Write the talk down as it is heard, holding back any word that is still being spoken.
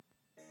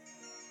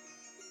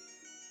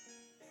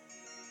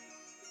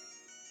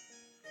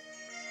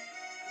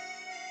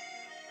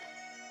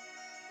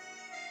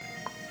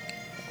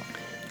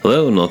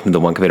Hello and welcome to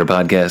the Wonkavator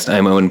podcast.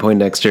 I'm Owen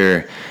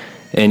Poindexter,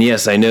 and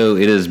yes, I know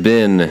it has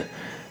been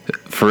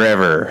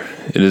forever.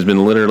 It has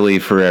been literally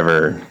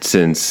forever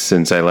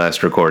since I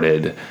last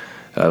recorded.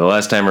 The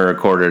last time I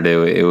recorded,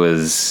 it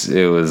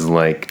was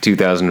like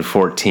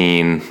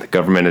 2014. The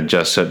government had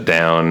just shut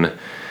down.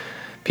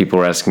 People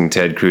were asking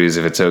Ted Cruz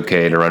if it's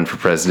okay to run for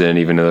president,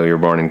 even though you were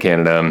born in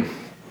Canada.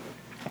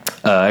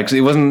 Actually,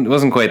 it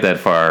wasn't quite that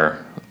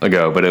far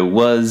ago, but it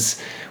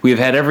was. We have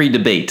had every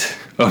debate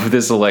of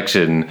this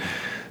election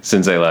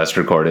since I last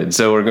recorded.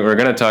 So we're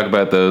going to talk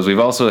about those.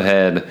 We've also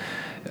had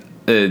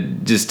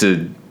just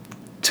a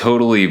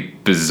totally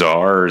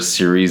bizarre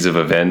series of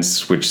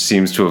events which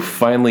seems to have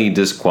finally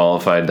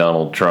disqualified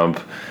Donald Trump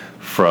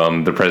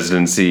from the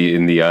presidency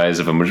in the eyes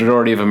of a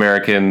majority of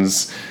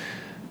Americans.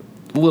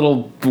 A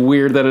little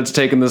weird that it's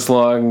taken this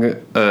long.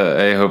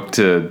 I hope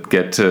to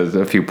get to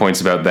a few points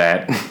about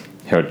that.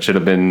 It should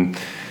have been,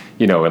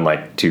 in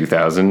like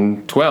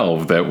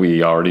 2012 that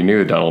we already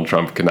knew Donald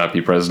Trump could not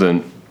be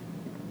president.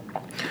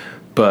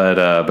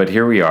 But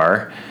here we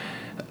are.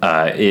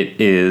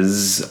 It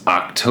is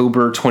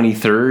October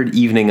 23rd,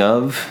 evening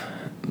of,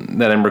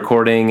 that I'm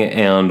recording,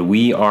 and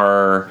we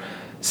are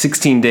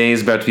 16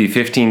 days, about to be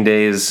 15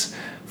 days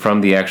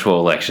from the actual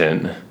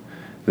election.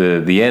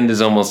 The end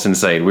is almost in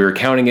sight. We're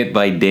counting it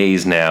by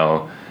days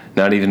now,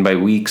 not even by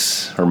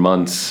weeks or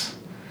months,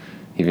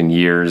 even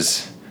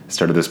years. I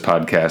started this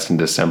podcast in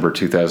December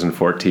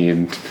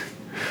 2014.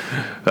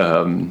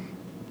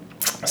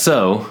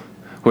 So,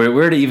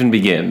 where to even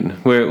begin?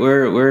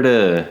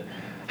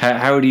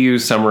 How do you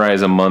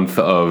summarize a month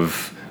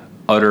of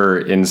utter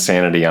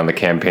insanity on the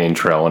campaign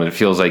trail? And it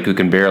feels like you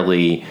can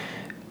barely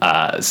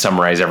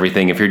summarize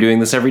everything if you're doing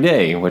this every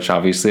day, which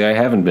obviously I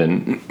haven't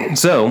been.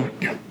 So,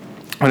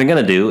 what I'm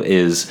going to do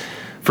is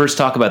first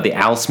talk about the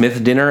Al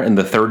Smith dinner and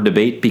the third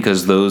debate,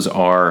 because those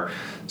are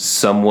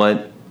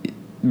somewhat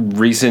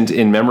recent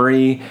in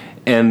memory,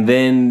 and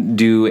then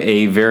do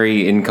a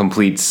very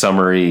incomplete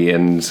summary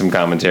and some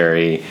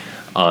commentary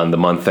on the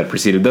month that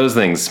preceded those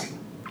things.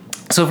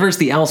 So first,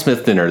 the Al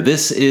Smith dinner.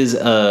 This is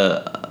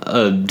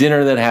a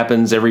dinner that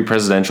happens every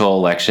presidential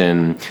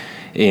election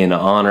in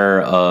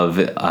honor of,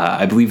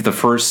 I believe, the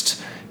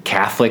first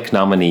Catholic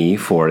nominee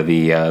for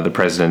the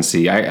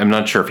presidency. I'm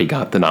not sure if he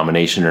got the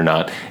nomination or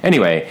not.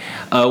 Anyway,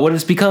 what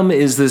it's become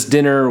is this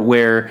dinner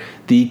where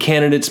the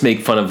candidates make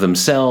fun of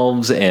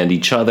themselves and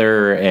each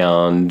other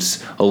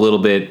and a little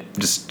bit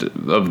just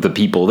of the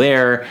people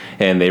there,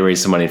 and they raise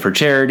some money for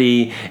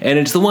charity. And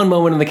it's the one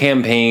moment in the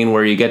campaign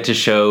where you get to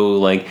show,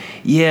 like,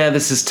 yeah,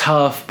 this is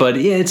tough, but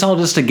it's all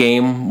just a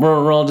game.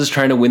 We're all just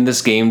trying to win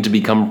this game to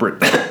become,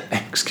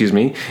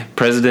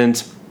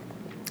 president.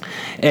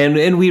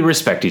 And we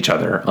respect each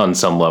other on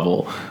some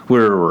level.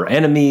 We're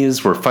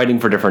enemies, we're fighting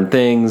for different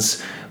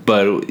things,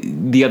 but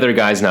the other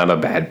guy's not a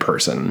bad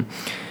person.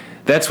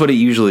 That's what it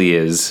usually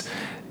is.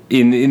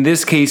 In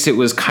this case, it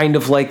was kind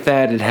of like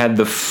that. It had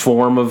the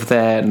form of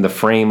that and the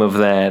frame of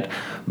that,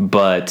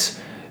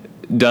 but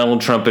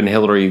Donald Trump and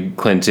Hillary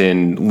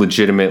Clinton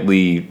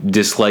legitimately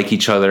dislike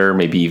each other,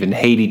 maybe even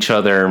hate each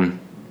other,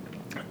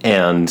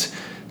 and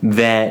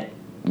that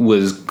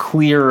was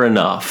clear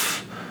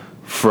enough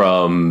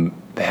from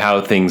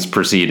how things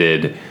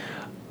proceeded.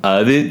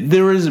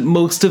 There was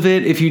most of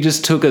it. If you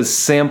just took a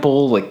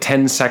sample, like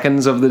 10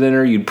 seconds of the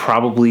dinner, you'd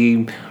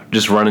probably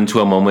just run into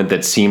a moment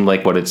that seemed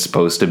like what it's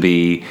supposed to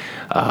be.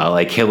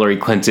 Like Hillary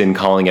Clinton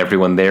calling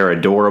everyone there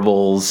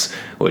adorables,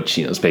 which,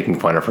 is making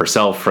fun of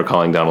herself for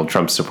calling Donald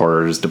Trump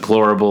supporters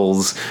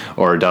deplorables,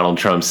 or Donald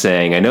Trump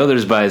saying, I know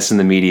there's bias in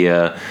the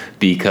media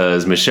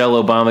because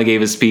Michelle Obama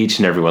gave a speech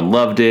and everyone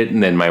loved it,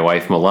 and then my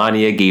wife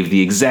Melania gave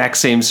the exact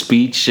same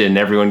speech and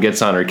everyone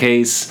gets on her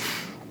case.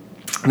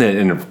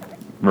 And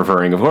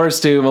referring, of course,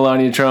 to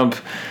Melania Trump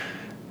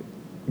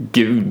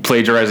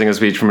plagiarizing a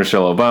speech from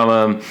Michelle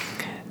Obama.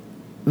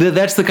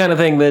 That's the kind of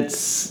thing that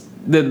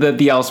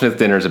the Al Smith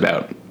dinner is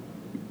about.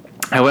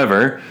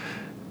 However,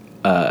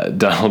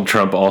 Donald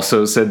Trump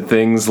also said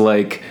things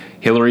like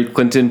Hillary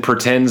Clinton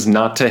pretends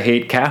not to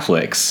hate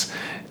Catholics.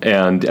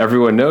 And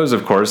everyone knows,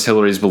 of course,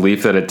 Hillary's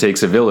belief that it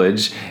takes a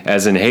village,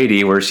 as in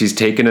Haiti, where she's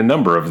taken a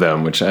number of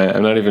them, which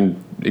I'm not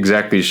even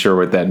exactly sure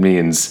what that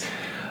means.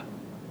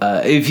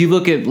 If you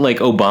look at like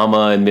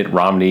Obama and Mitt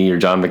Romney or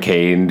John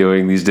McCain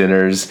doing these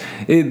dinners,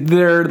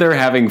 they're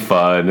having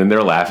fun and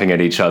they're laughing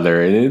at each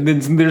other, and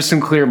there's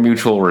some clear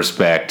mutual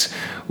respect.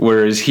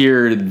 Whereas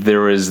here there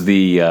was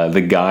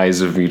the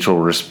guise of mutual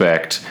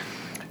respect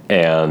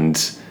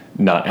and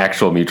not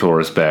actual mutual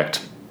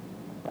respect.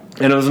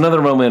 And it was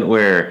another moment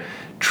where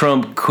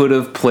Trump could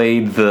have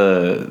played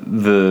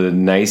the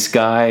nice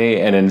guy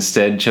and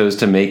instead chose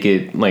to make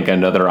it like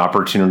another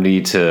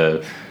opportunity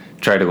to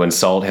try to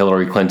insult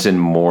Hillary Clinton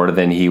more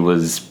than he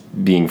was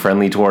being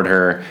friendly toward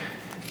her,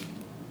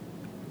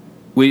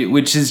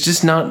 which is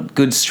just not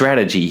good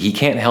strategy. He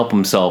can't help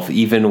himself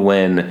even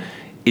when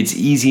it's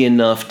easy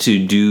enough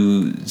to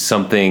do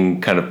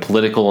something kind of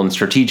political and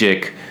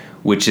strategic,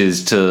 which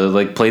is to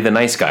like play the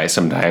nice guy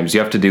sometimes. You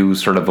have to do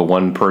sort of a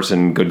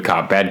one-person good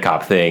cop, bad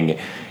cop thing,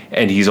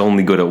 and he's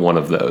only good at one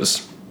of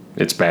those.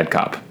 It's bad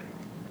cop.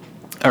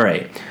 All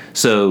right.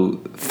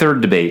 So,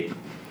 third debate.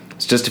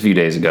 It's just a few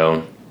days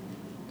ago.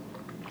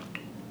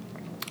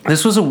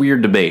 This was a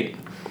weird debate.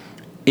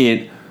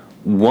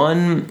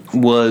 One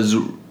was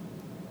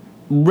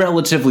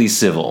relatively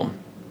civil.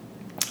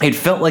 It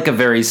felt like a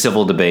very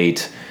civil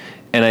debate,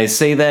 and I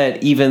say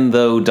that even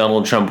though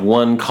Donald Trump,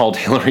 one, called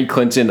Hillary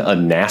Clinton a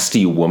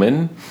nasty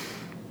woman,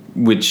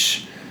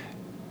 which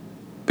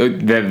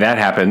that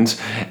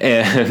happened,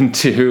 and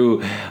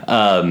two,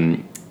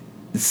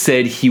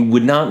 said he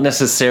would not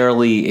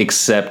necessarily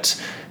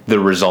accept the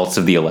results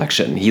of the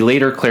election. He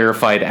later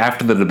clarified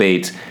after the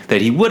debate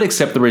that he would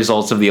accept the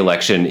results of the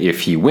election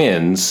if he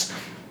wins,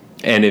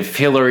 and if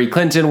Hillary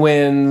Clinton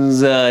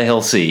wins,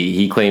 he'll see.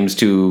 He claims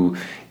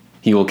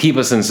he will keep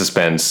us in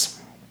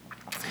suspense.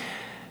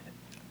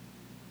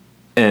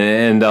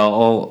 And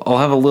I'll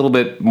have a little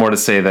bit more to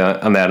say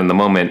on that in the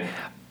moment.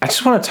 I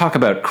just want to talk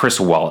about Chris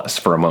Wallace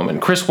for a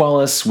moment. Chris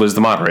Wallace was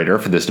the moderator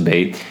for this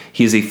debate.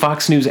 He's a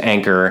Fox News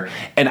anchor,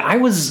 and I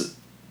was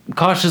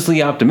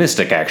cautiously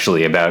optimistic,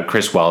 actually, about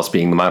Chris Wallace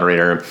being the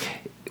moderator.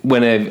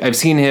 When I've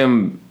seen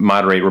him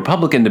moderate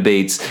Republican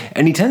debates,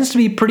 and he tends to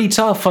be pretty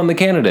tough on the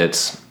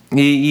candidates.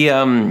 He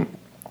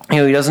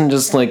doesn't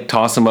just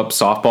toss them up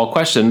softball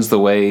questions the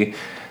way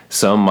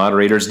some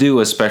moderators do,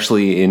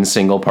 especially in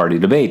single-party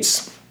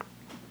debates.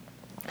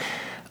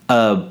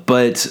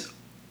 But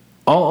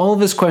all of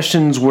his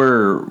questions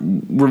were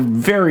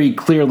very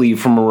clearly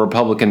from a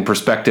Republican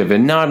perspective,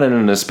 and not in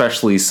an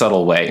especially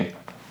subtle way.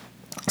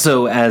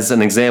 So, as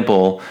an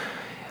example,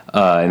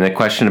 in a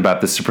question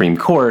about the Supreme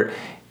Court,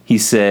 he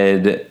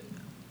said,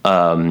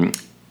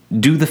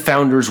 do the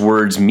founders'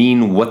 words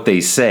mean what they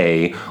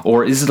say,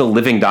 or is it a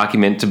living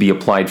document to be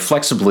applied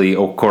flexibly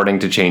according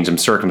to changing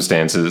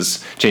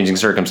circumstances?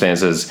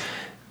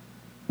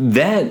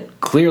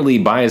 That clearly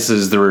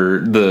biases the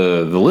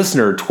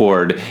listener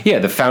toward,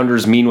 the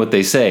founders mean what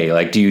they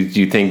say. Do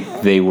you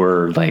think they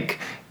were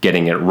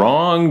getting it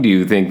wrong? Do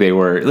you think they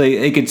were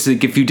it's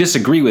if you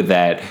disagree with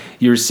that,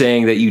 you're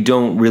saying that you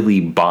don't really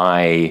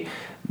buy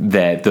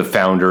that the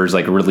founders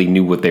really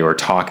knew what they were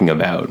talking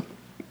about.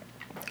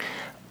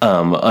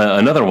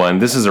 Another one,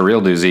 this is a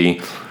real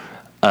doozy.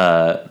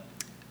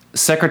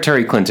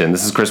 Secretary Clinton,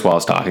 this is Chris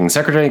Wallace talking.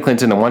 Secretary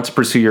Clinton, I want to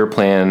pursue your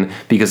plan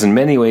because in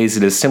many ways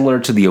it is similar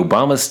to the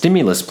Obama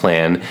stimulus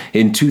plan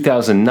in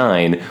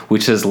 2009,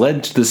 which has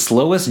led to the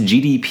slowest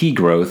GDP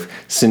growth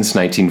since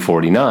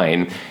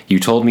 1949. You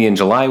told me in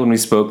July when we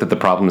spoke that the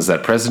problem is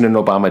that President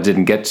Obama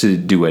didn't get to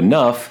do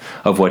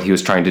enough of what he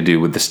was trying to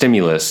do with the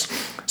stimulus.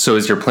 So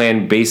is your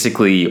plan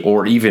basically,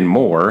 or even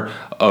more,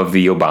 of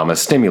the Obama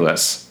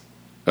stimulus?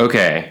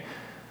 Okay.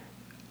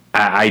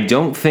 I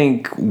don't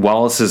think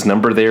Wallace's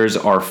number theres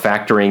are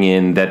factoring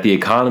in that the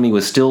economy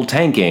was still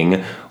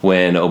tanking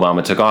when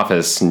Obama took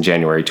office on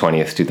January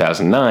 20th,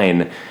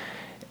 2009.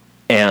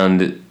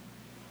 And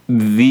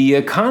the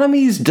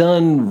economy's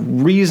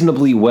done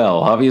reasonably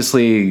well.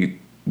 Obviously,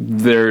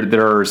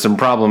 there are some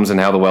problems in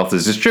how the wealth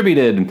is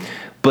distributed,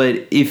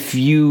 but if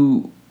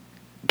you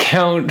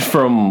count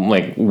from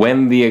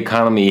when the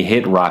economy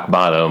hit rock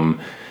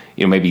bottom,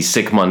 maybe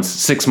 6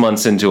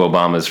 months into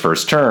Obama's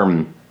first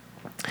term,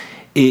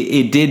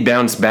 it did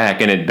bounce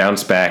back, and it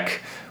bounced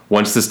back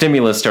once the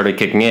stimulus started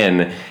kicking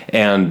in,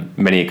 and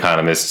many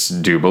economists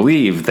do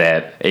believe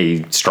that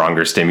a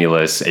stronger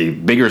stimulus, a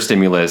bigger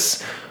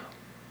stimulus,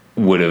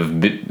 would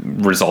have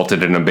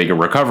resulted in a bigger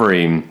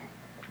recovery,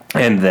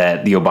 and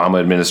that the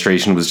Obama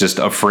administration was just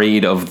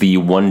afraid of the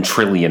 1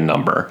 trillion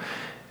number,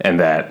 and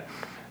that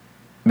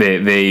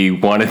they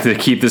wanted to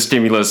keep the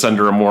stimulus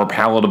under a more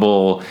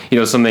palatable,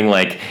 something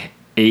like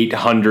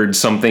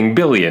 $800-something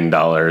billion,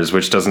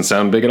 which doesn't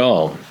sound big at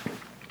all.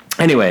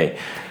 Anyway,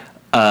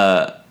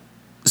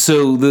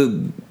 so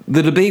the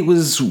debate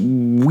was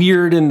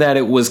weird in that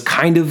it was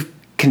kind of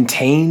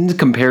contained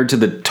compared to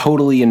the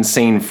totally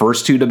insane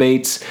first two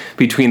debates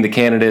between the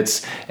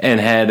candidates, and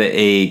had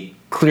a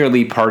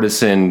clearly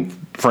partisan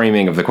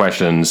framing of the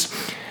questions.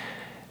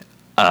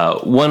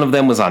 One of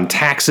them was on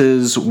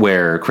taxes,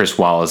 where Chris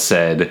Wallace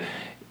said,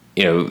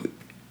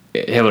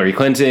 Hillary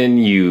Clinton,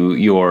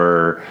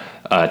 your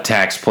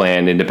tax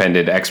plan,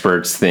 independent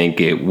experts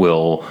think it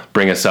will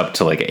bring us up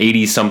to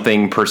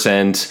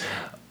 80-something%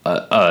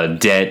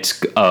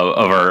 debt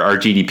of our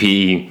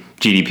GDP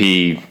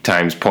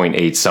times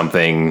 0.8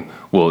 something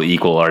will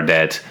equal our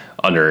debt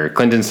under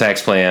Clinton's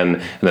tax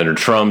plan, and under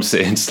Trump's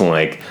it's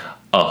 110%,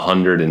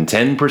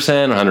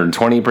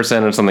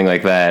 120% or something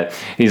like that.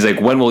 And he's like,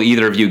 when will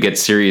either of you get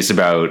serious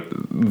about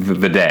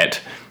the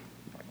debt?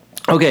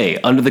 Okay,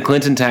 under the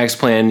Clinton tax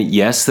plan,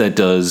 yes, that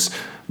does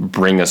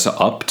bring us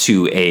up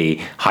to a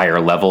higher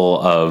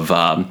level of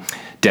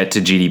debt to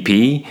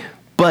GDP,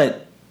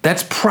 but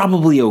that's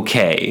probably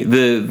okay.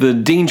 The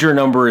danger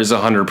number is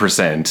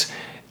 100%,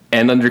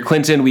 and under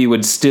Clinton we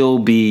would still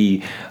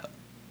be,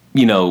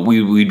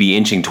 we'd be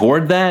inching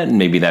toward that, and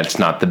maybe that's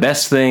not the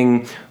best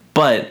thing,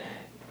 but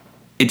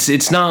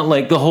it's not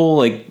like the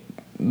whole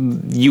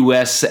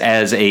U.S.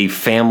 as a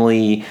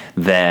family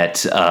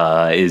that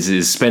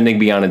is spending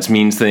beyond its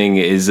means thing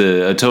is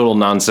a total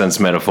nonsense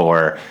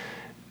metaphor.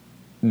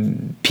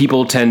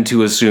 people tend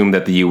to assume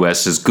that the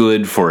U.S. is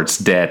good for its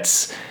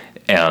debts,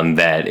 and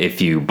that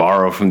if you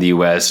borrow from the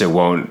U.S., it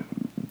won't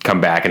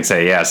come back and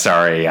say, yeah,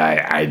 sorry,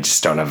 I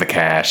just don't have the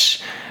cash.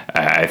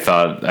 I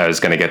thought I was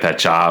going to get that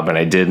job and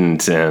I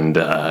didn't, and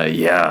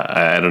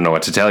I don't know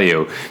what to tell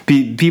you.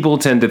 People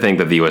tend to think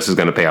that the U.S. is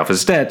going to pay off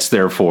its debts,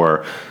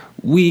 therefore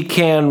we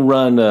can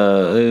run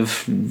a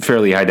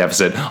fairly high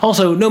deficit.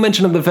 Also, no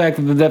mention of the fact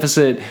that the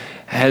deficit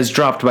has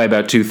dropped by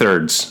about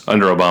 2/3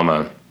 under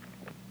Obama.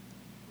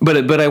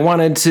 But I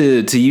wanted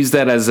to use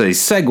that as a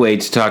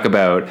segue to talk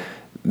about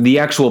the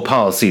actual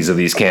policies of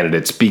these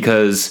candidates,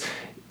 because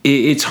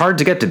it's hard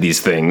to get to these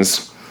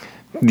things,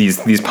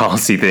 these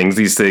policy things,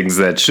 these things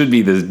that should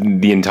be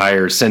the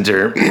entire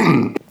center.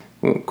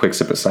 Quick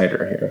sip of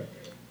cider here.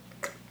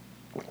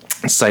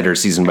 Cider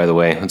season, by the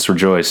way. Let's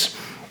rejoice.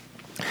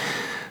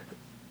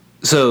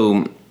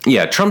 So,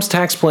 yeah, Trump's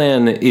tax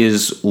plan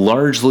is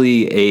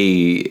largely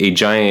a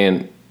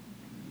giant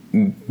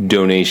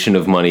donation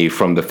of money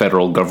from the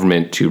federal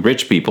government to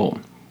rich people.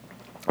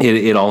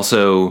 It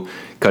also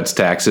cuts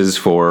taxes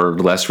for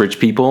less rich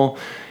people.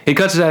 It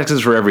cuts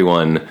taxes for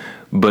everyone,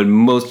 but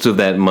most of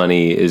that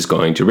money is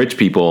going to rich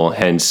people,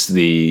 hence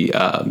the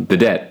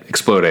debt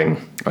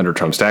exploding under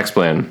Trump's tax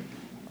plan.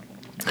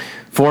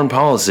 Foreign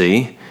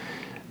policy,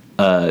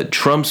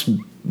 Trump's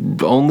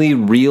only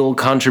real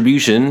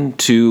contribution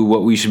to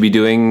what we should be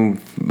doing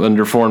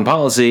under foreign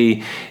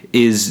policy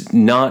is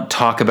not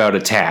talk about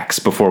attacks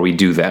before we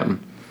do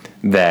them.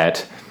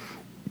 That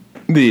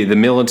the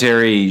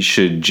military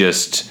should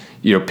just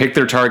pick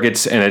their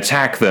targets and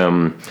attack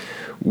them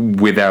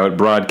without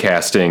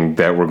broadcasting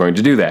that we're going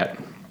to do that.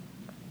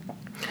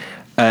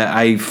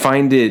 I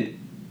find it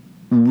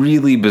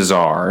really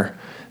bizarre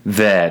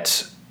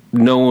that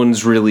no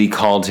one's really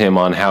called him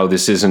on how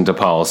this isn't a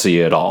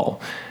policy at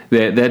all.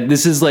 That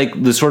this is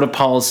like the sort of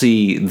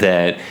policy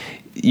that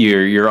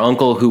your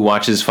uncle who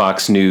watches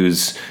Fox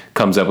News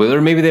comes up with, or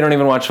maybe they don't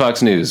even watch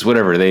Fox News,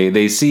 whatever.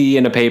 They see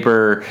in a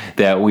paper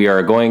that we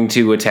are going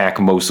to attack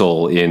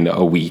Mosul in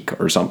a week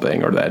or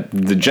something, or that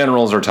the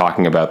generals are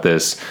talking about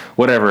this,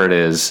 whatever it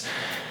is.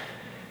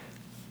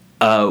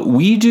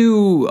 We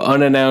do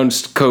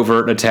unannounced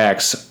covert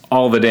attacks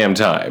all the damn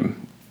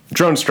time.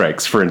 Drone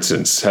strikes, for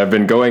instance, have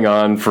been going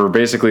on for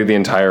basically the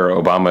entire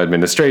Obama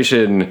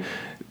administration.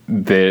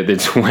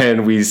 It's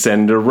when we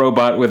send a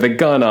robot with a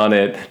gun on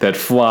it that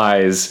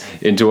flies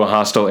into a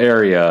hostile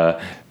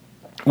area.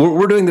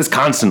 We're doing this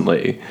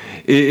constantly.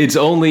 It's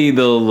only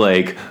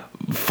the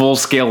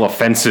full-scale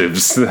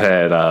offensives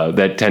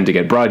that tend to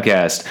get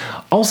broadcast.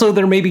 Also,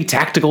 there may be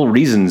tactical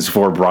reasons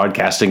for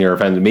broadcasting your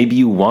offensive. Maybe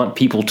you want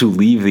people to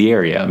leave the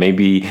area.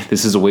 Maybe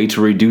this is a way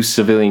to reduce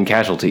civilian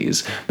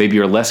casualties. Maybe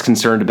you're less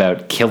concerned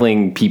about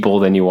killing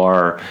people than you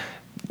are,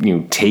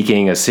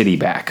 taking a city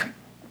back.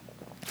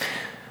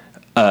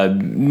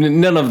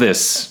 None of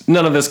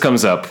this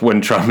comes up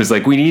when Trump is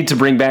like, we need to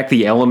bring back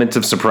the element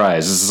of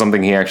surprise. This is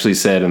something he actually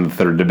said in the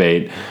third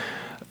debate.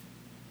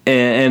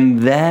 And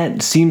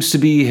that seems to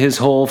be his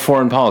whole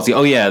foreign policy.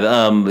 Oh yeah,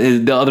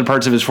 the other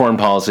parts of his foreign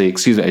policy.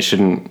 Excuse me, I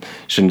shouldn't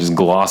just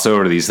gloss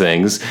over these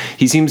things.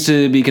 He seems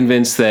to be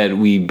convinced that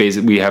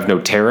we have no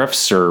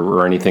tariffs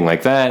or anything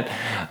like that,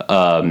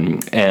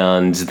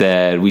 and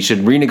that we should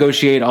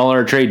renegotiate all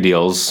our trade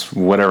deals,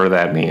 whatever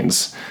that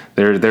means.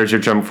 There's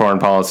your Trump foreign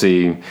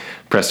policy.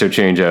 Presto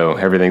changeo,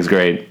 everything's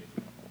great.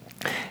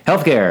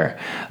 Healthcare.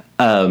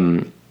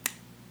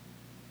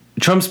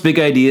 Trump's big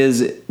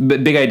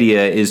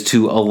idea is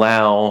to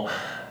allow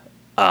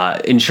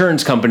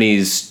insurance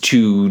companies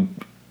to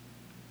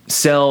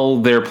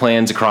sell their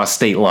plans across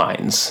state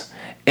lines.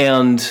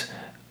 And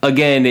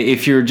again,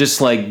 if you're just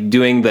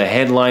doing the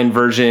headline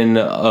version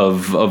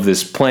of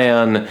this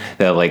plan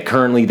that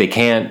currently they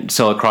can't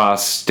sell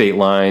across state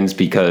lines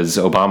because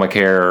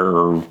Obamacare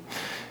or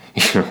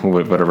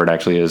whatever it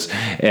actually is,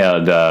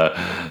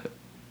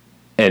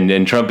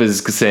 and Trump is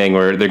saying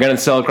they're going to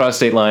sell across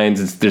state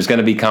lines. There's going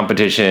to be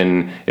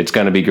competition. It's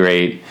going to be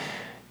great.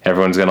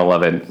 Everyone's going to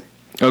love it.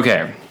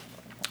 Okay,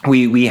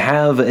 we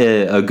have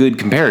a good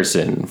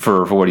comparison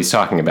for what he's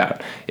talking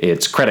about.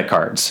 It's credit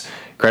cards.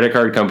 Credit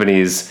card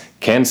companies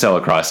can sell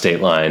across state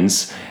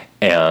lines,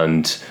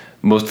 and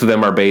most of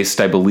them are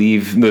based, I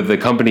believe, the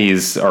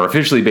companies are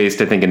officially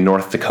based, I think, in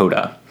North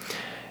Dakota.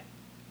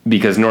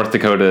 Because North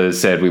Dakota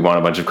said, we want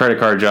a bunch of credit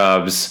card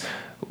jobs.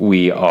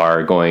 We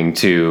are going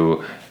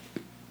to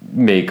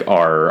make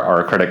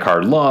our credit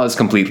card laws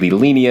completely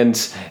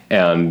lenient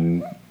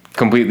and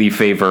completely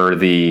favor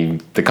the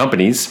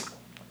companies.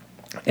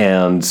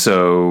 And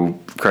so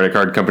credit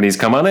card companies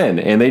come on in,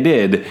 and they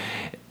did.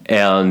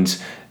 And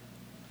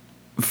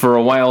for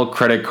a while,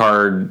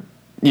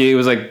 it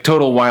was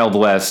total Wild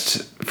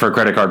West for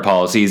credit card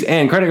policies,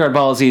 and credit card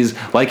policies,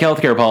 like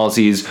healthcare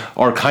policies,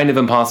 are kind of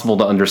impossible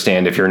to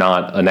understand if you're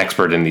not an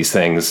expert in these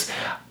things.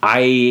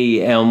 I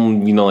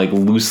am,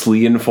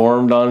 loosely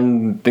informed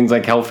on things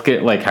like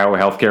healthcare, like how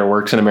healthcare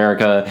works in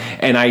America,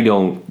 and I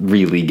don't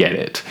really get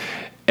it.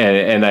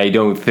 And I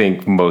don't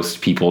think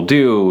most people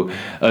do,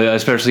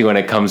 especially when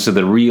it comes to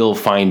the real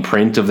fine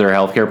print of their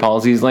healthcare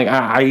policies.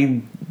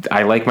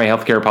 I like my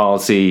healthcare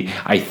policy.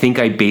 I think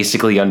I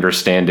basically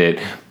understand it,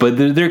 but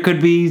there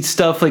could be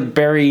stuff like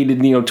buried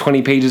in,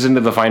 20 pages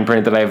into the fine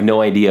print that I have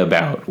no idea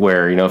about,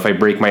 where, if I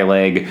break my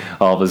leg,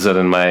 all of a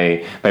sudden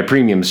my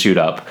premiums shoot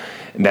up.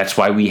 And that's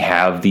why we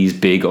have these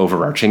big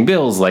overarching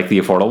bills like the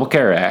Affordable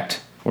Care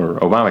Act, or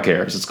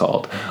Obamacare as it's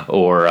called,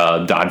 or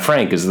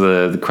Dodd-Frank is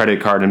the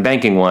credit card and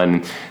banking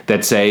one,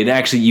 that say,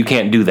 actually, you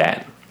can't do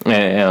that.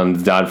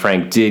 And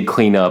Dodd-Frank did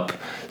clean up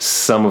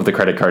some of the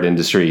credit card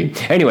industry.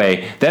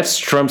 Anyway, that's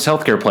Trump's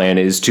healthcare plan,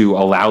 is to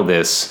allow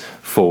this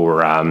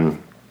for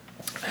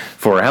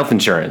health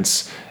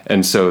insurance.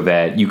 And so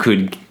that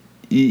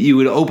you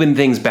would open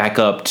things back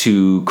up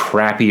to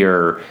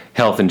crappier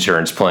health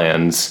insurance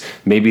plans.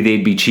 Maybe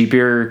they'd be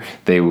cheaper.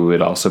 They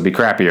would also be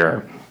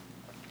crappier.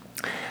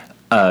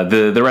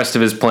 The rest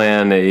of his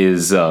plan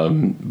is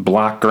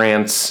block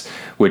grants,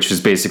 which is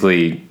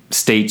basically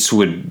states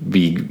would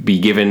be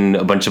given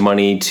a bunch of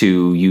money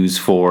to use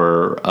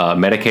for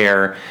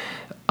Medicare,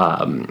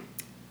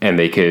 and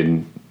they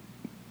could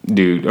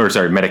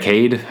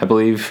Medicaid, I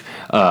believe,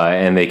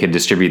 and they could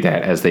distribute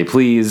that as they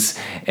please,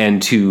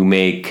 and to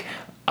make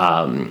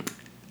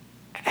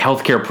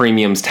healthcare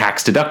premiums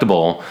tax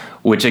deductible,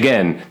 which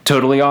again,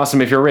 totally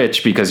awesome if you're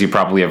rich because you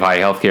probably have high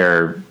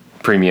healthcare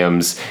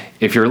premiums.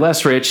 If you're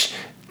less rich,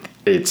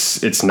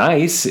 it's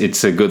nice.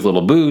 It's a good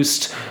little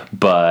boost,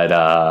 but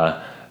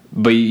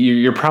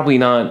you're probably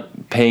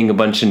not paying a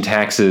bunch in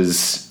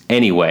taxes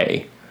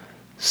anyway.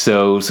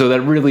 So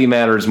that really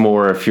matters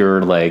more if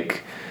you're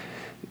like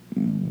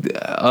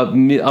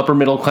upper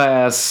middle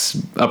class,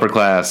 upper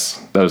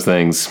class, those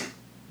things.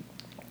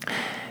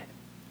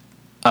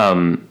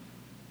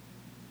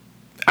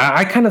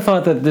 I kind of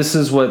thought that this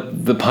is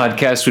what the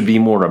podcast would be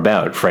more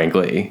about,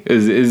 frankly,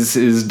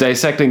 is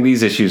dissecting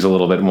these issues a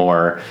little bit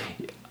more.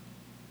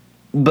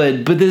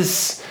 But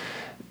this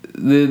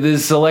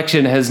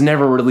election has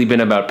never really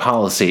been about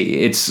policy.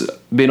 It's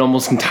been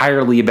almost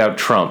entirely about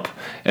Trump.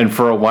 And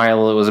for a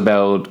while it was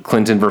about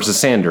Clinton versus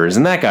Sanders,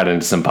 and that got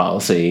into some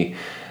policy.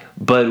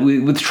 But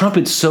with Trump,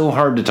 it's so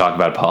hard to talk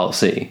about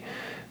policy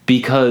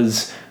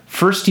because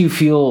first you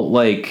feel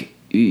like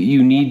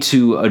you need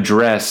to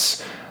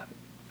address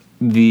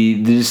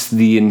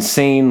the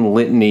insane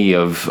litany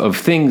of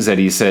things that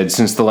he said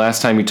since the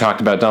last time you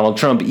talked about Donald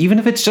Trump, even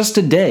if it's just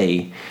a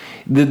day.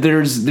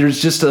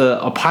 There's just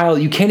a pile.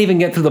 You can't even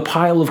get through the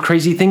pile of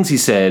crazy things he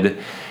said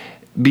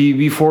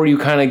before you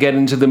kind of get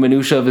into the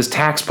minutia of his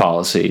tax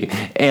policy.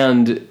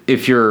 And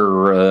if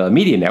you're a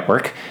media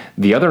network,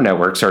 the other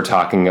networks are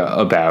talking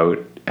about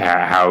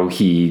how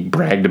he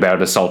bragged about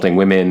assaulting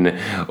women,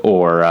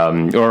 or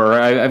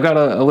I've got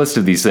a list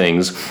of these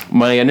things.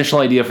 My initial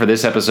idea for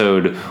this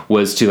episode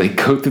was to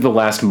go through the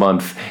last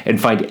month and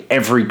find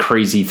every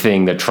crazy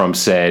thing that Trump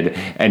said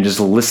and just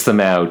list them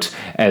out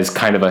as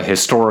kind of a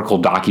historical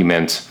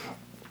document.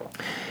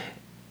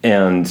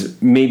 And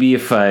maybe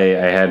if I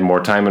had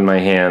more time in my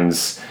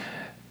hands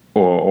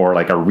or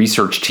like a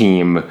research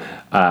team,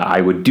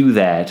 I would do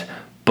that.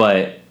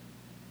 But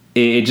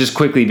it just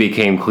quickly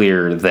became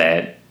clear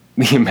that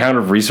the amount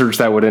of research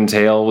that would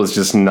entail was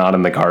just not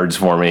in the cards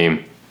for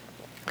me.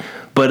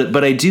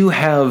 But I do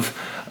have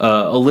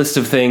a list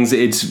of things.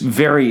 It's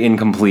very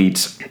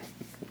incomplete,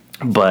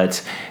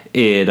 but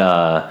it's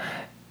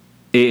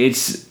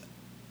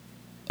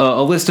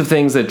a list of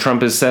things that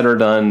Trump has said or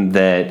done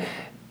that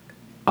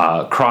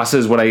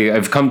crosses what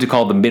I've come to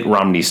call the Mitt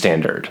Romney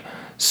standard.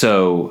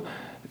 So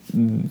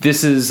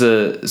this is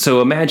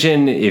so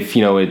imagine if,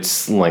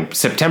 it's like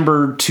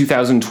September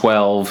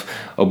 2012,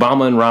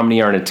 Obama and Romney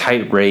are in a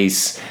tight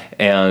race,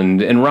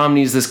 and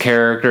Romney's this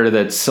character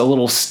that's a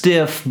little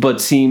stiff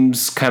but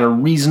seems kind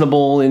of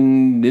reasonable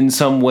in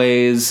some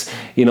ways.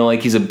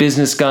 Like he's a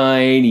business guy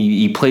and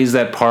he plays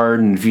that part,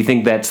 and if you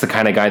think that's the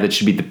kind of guy that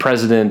should be the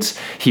president,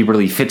 he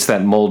really fits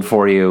that mold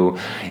for you.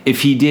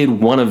 If he did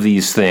one of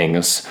these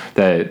things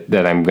that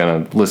I'm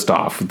going to list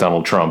off with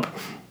Donald Trump,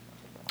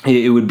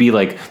 it would be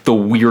like the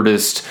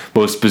weirdest,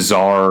 most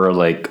bizarre,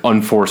 like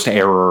unforced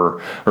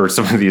error, or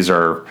some of these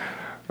are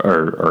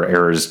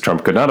errors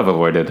Trump could not have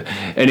avoided.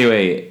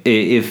 Anyway,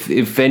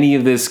 if any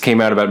of this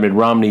came out about Mitt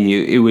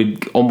Romney, it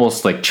would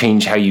almost like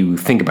change how you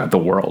think about the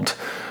world.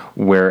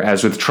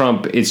 Whereas with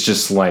Trump, it's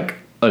just like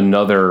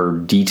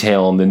another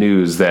detail in the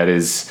news that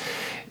it's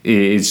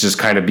just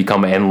kind of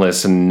become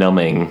endless and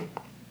numbing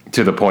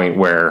to the point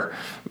where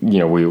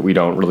we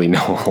don't really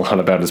know a lot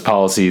about his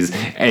policies,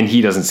 and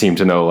he doesn't seem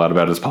to know a lot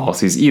about his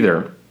policies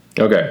either.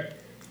 Okay.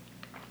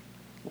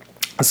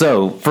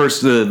 So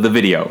first, the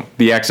video,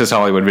 the Access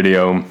Hollywood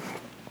video.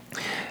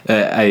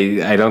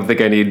 I don't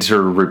think I need to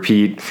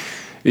repeat.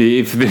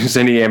 If there's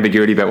any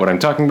ambiguity about what I'm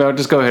talking about,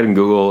 just go ahead and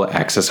Google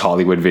Access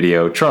Hollywood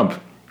video Trump.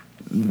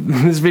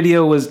 This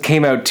video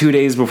came out 2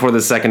 days before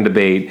the second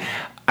debate.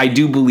 I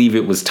do believe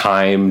it was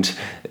timed,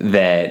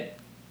 that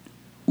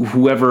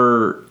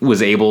whoever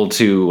was able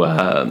to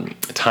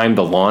time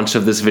the launch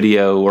of this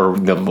video, or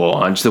the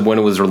launch, when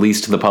it was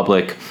released to the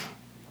public,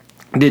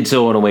 did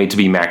so in a way to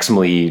be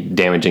maximally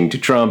damaging to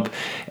Trump,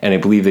 and I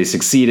believe they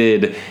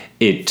succeeded.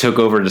 It took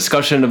over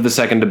discussion of the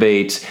second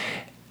debate,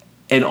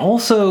 and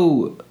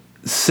also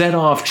set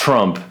off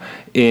Trump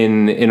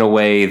in a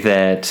way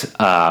that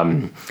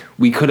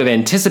we could have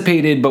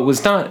anticipated, but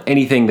was not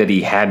anything that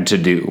he had to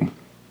do.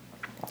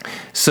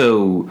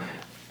 So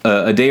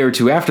a day or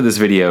two after this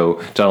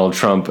video, Donald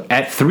Trump,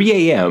 at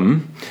 3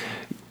 a.m.,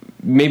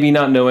 maybe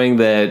not knowing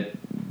that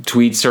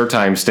tweets are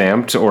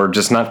time-stamped or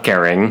just not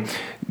caring,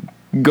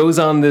 goes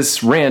on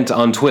this rant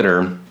on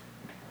Twitter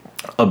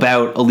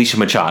about Alicia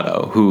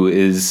Machado, who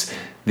is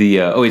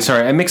the...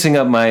 I'm mixing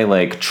up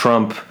my,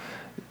 Trump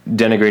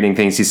denigrating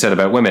things he said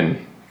about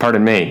women.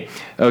 Pardon me.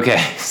 Okay,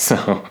 so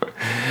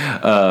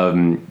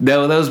that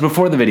was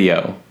before the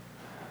video.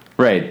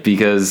 Right,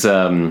 because,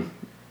 as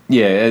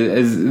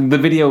the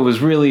video was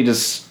really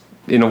just,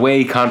 in a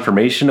way,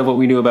 confirmation of what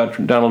we knew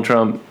about Donald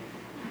Trump.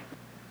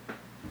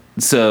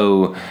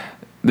 So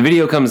the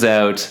video comes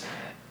out,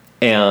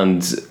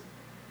 and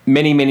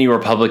many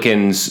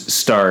Republicans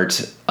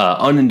start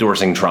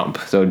unendorsing Trump.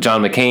 So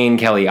John McCain,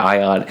 Kelly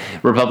Ayotte,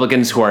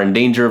 Republicans who are in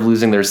danger of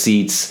losing their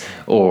seats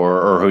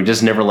or who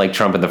just never liked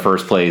Trump in the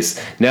first place.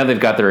 Now they've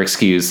got their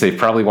excuse. They've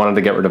probably wanted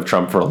to get rid of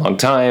Trump for a long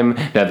time.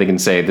 Now they can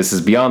say this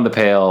is beyond the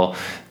pale.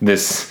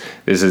 This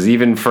is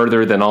even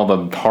further than all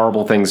the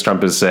horrible things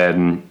Trump has said.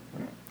 And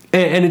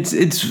it's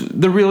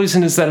the real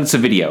reason is that it's a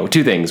video.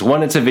 Two things.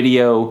 One, it's a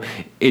video.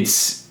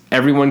 It's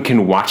everyone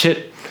can watch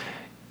it.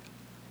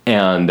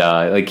 And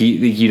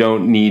you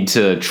don't need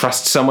to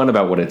trust someone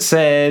about what it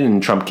said,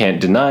 and Trump can't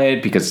deny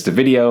it because it's a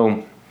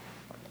video.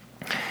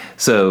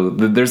 So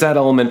there's that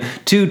element.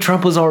 Two,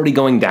 Trump was already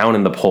going down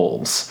in the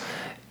polls.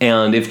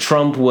 And if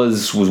Trump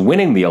was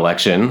winning the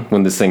election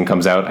when this thing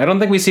comes out, I don't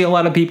think we see a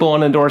lot of people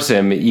unendorse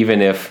him,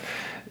 even if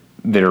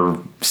their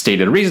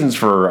stated reasons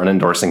for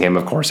unendorsing him,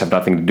 of course, have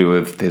nothing to do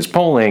with his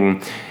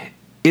polling.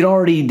 It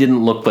already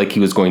didn't look like he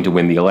was going to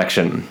win the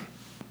election,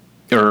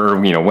 or,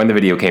 when the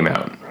video came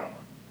out.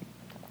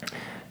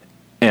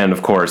 And,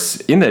 of course,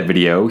 in that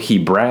video, he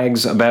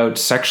brags about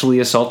sexually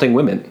assaulting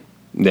women.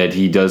 That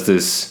he does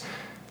this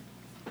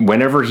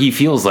whenever he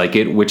feels like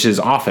it, which is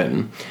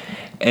often.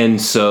 And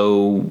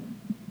so,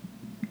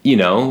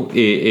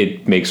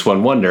 it makes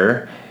one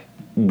wonder,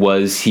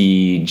 was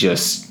he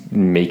just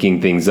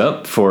making things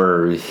up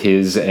for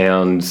his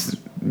and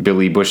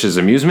Billy Bush's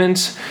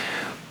amusement?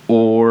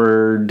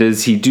 Or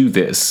does he do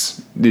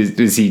this?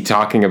 Is he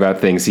talking about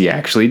things he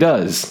actually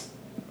does?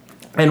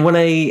 And when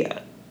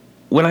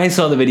I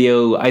saw the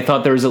video, I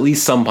thought there was at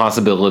least some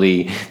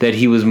possibility that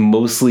he was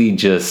mostly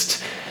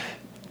just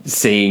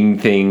saying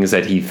things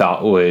that he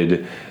thought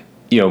would,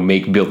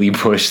 make Billy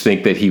Bush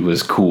think that he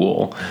was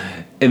cool.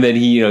 And then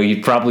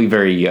he's probably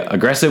very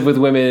aggressive with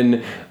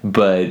women,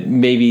 but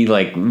maybe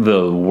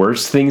the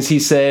worst things he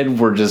said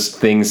were just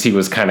things he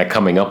was kind of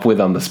coming up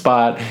with on the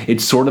spot. It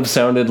sort of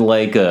sounded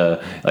like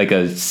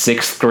a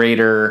sixth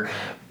grader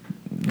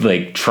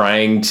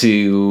trying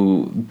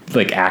to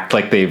act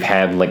like they've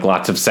had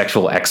lots of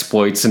sexual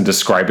exploits and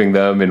describing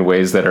them in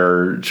ways that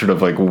are sort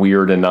of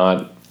weird and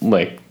not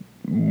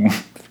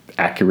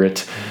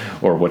accurate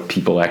or what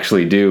people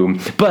actually do.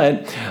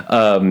 But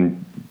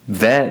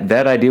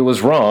that idea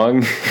was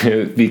wrong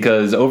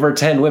because over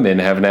 10 women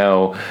have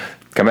now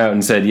come out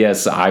and said,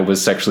 yes, I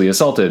was sexually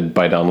assaulted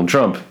by Donald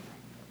Trump.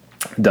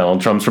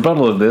 Donald Trump's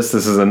rebuttal of this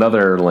is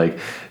another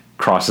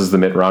crosses the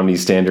Mitt Romney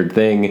standard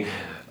thing.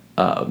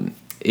 And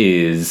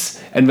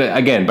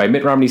again, by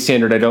Mitt Romney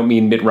standard, I don't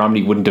mean Mitt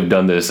Romney wouldn't have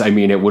done this. I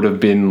mean, it would have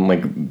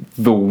been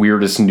the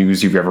weirdest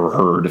news you've ever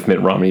heard if Mitt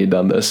Romney had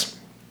done this.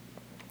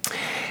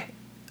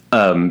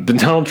 But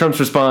Donald Trump's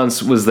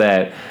response was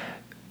that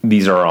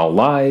these are all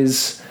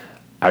lies.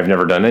 I've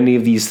never done any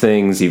of these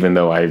things, even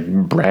though I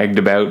bragged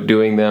about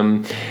doing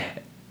them.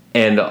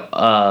 And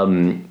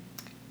I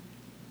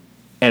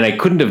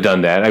couldn't have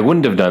done that. I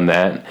wouldn't have done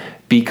that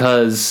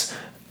because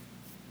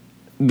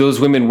those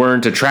women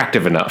weren't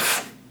attractive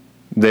enough.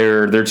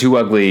 They're too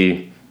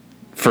ugly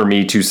for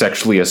me to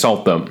sexually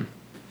assault them.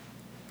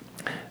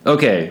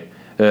 Okay,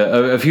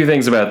 a few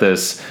things about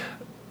this.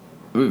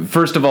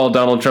 First of all,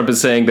 Donald Trump is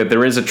saying that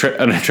there is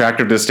an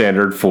attractiveness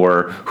standard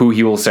for who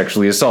he will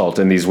sexually assault,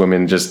 and these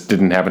women just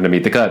didn't happen to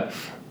meet the cut.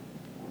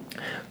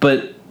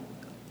 But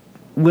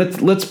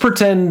let's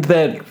pretend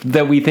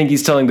that we think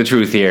he's telling the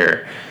truth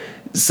here.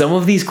 Some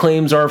of these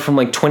claims are from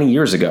 20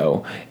 years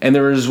ago, and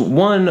there is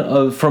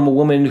one from a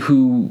woman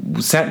who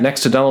sat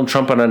next to Donald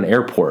Trump on an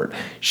airport.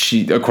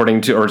 On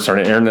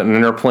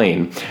an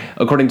airplane.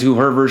 According to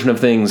her version of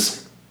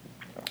things,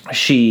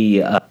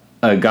 she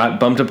got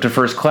bumped up to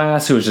first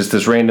class. It was just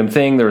this random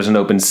thing. There was an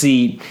open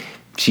seat.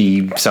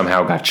 She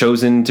somehow got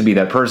chosen to be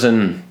that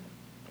person,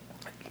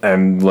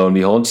 and lo and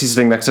behold, she's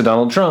sitting next to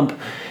Donald Trump.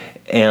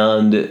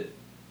 And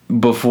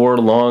before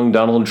long,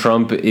 Donald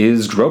Trump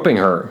is groping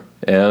her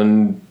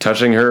and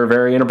touching her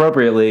very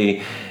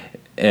inappropriately,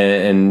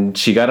 and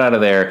she got out of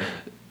there.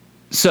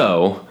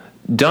 So,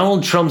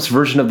 Donald Trump's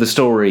version of the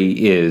story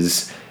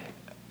is,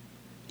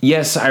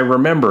 yes, I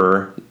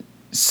remember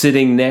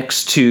sitting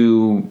next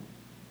to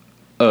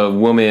a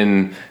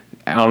woman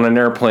on an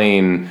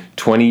airplane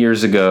 20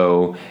 years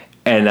ago,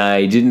 and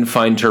I didn't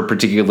find her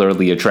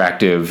particularly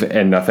attractive,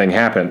 and nothing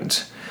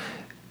happened.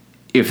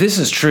 if this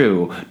is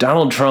true,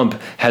 Donald Trump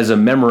has a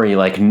memory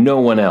like no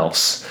one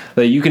else.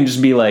 That you can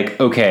just be like,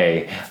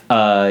 okay,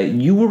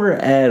 you were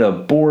at a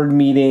board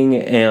meeting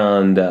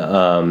and,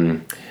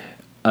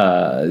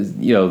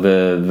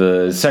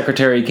 the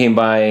secretary came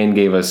by and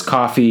gave us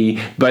coffee.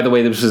 By the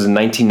way, this was in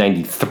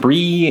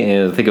 1993,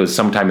 and I think it was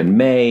sometime in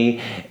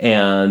May,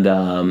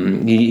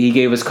 and he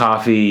gave us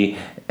coffee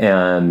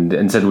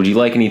and said, would you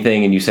like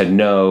anything? And you said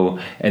no,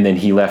 and then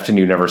he left and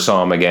you never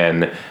saw him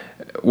again.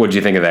 What'd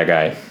you think of that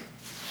guy?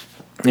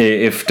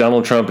 If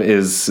Donald Trump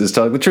is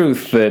telling the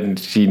truth, that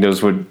he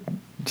knows what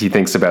he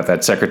thinks about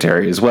that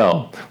secretary as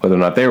well, whether or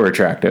not they were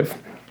attractive.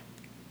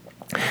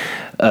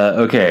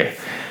 Okay.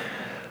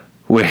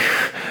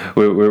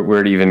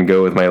 Where to even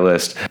go with my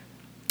list?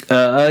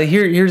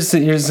 Here's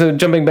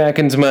jumping back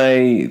into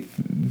my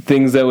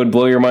things that would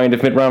blow your mind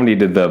if Mitt Romney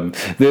did them.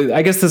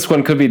 I guess this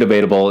one could be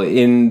debatable.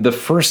 In the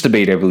first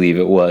debate, I believe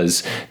it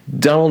was,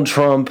 Donald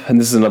Trump, and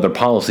this is another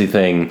policy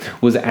thing,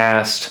 was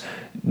asked,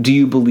 do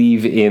you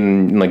believe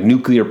in like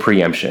nuclear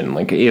preemption?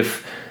 Like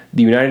if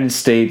the United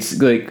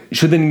States, like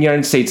should the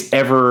United States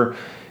ever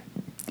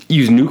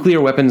use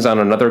nuclear weapons on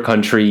another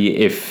country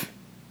if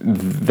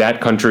that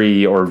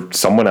country or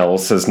someone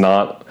else has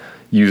not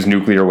used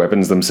nuclear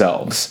weapons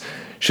themselves?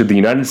 Should the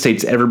United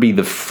States ever be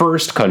the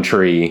first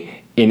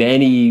country in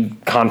any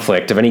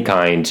conflict of any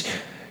kind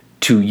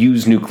to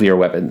use nuclear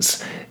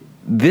weapons?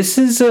 This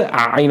is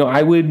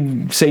I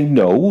would say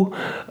no.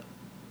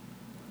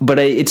 But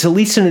it's at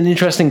least an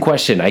interesting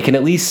question. I can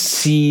at least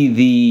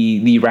see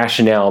the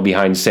rationale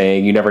behind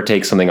saying you never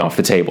take something off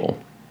the table.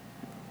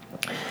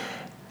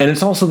 And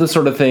it's also the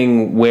sort of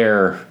thing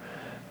where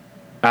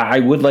I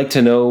would like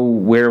to know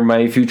where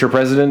my future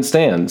president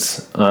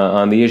stands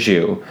on the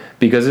issue,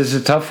 because it's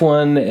a tough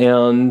one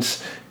and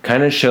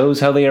kind of shows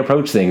how they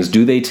approach things.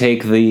 Do they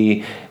take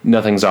the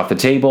nothing's off the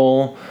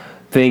table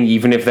thing,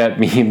 even if that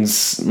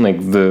means like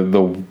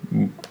the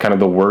kind of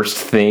the worst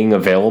thing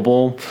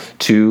available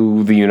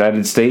to the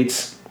United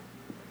States?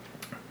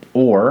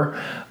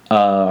 Or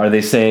are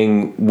they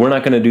saying we're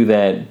not going to do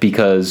that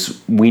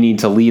because we need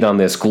to lead on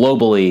this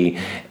globally,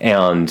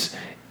 and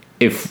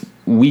if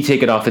we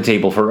take it off the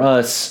table for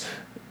us,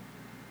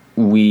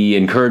 we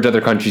encourage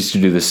other countries to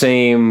do the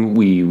same,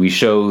 we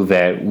show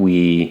that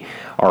we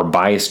are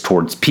biased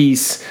towards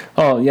peace,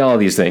 all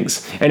these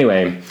things.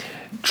 Anyway,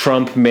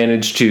 Trump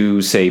managed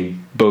to say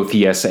both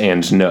yes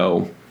and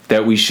no,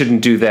 that we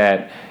shouldn't do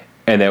that,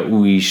 and that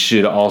we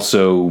should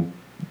also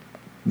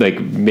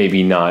like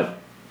maybe not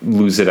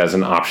lose it as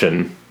an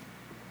option.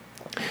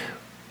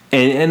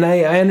 And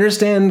I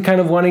understand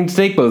kind of wanting to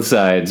take both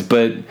sides,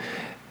 but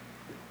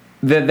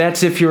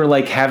that's if you're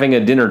like having a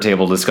dinner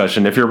table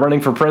discussion. If you're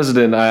running for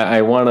president,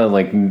 I want to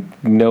like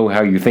know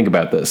how you think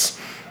about this.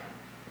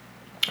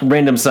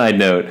 Random side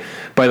note,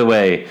 by the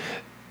way,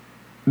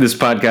 this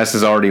podcast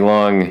is already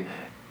long,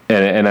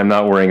 and I'm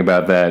not worrying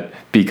about that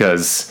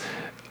because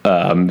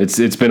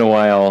it's been a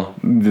while.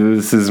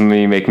 This is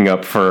me making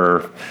up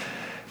for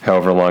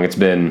however long it's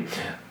been.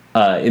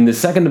 In the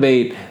second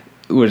debate,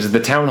 which is the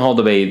town hall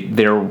debate,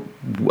 there,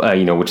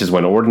 which is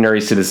when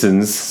ordinary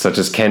citizens such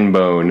as Ken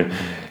Bone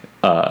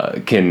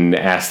can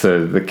ask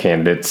the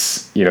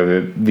candidates.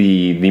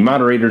 The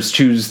moderators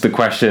choose the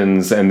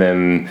questions, and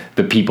then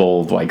the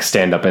people like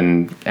stand up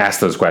and ask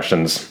those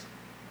questions.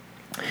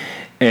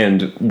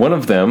 And one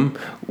of them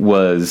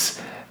was,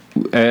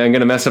 I'm going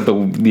to mess up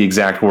the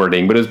exact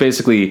wording, but it was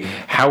basically,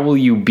 how will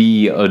you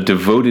be a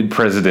devoted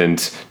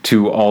president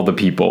to all the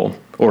people?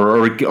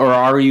 Or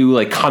are you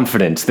like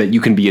confident that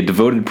you can be a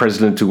devoted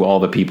president to all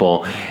the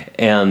people?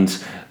 And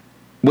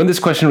when this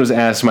question was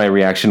asked, my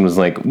reaction was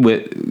like,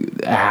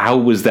 how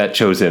was that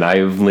chosen?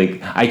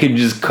 I could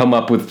just come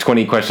up with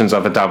 20 questions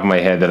off the top of my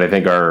head that I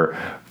think are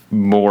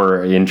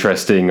more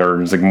interesting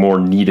or like more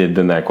needed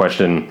than that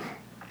question.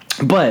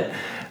 But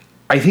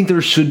I think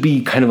there should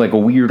be kind of like a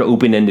weird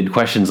open-ended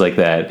questions like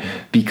that,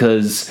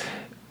 because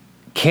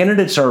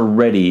candidates are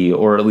ready,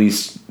 or at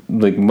least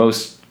like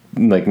most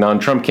like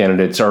non-Trump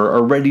candidates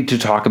are ready to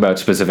talk about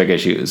specific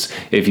issues.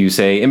 If you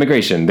say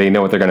immigration, they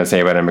know what they're going to say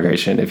about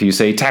immigration. If you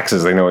say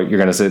taxes, they know what you're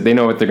going to say. They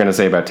know what they're going to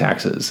say about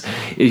taxes.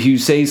 If you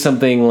say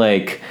something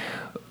like,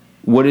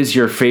 what is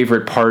your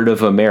favorite part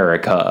of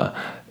America?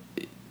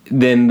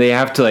 Then they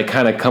have to like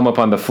kind of come up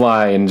on the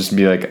fly and just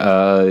be like,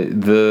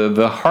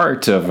 the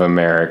heart of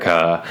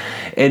America.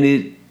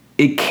 And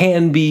it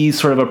can be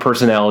sort of a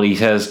personality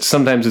test.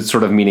 Sometimes it's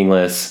sort of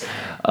meaningless.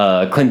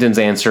 Clinton's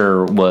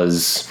answer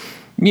was,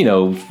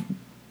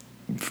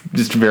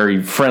 just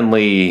very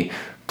friendly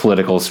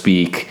political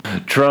speak.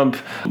 Trump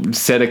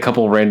said a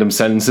couple random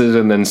sentences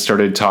and then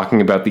started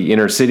talking about the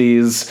inner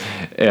cities,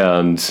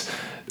 and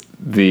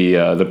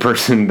the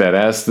person that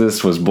asked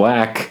this was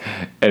black,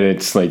 and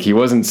it's like he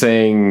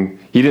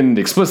didn't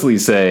explicitly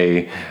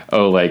say,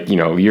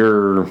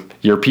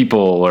 your people,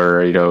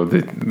 or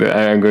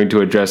I'm going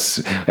to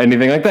address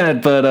anything like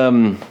that, but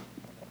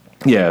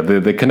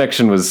the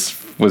connection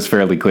was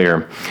fairly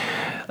clear.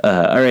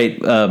 All right.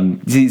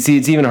 See,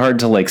 it's even hard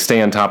to like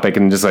stay on topic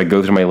and just like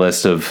go through my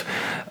list of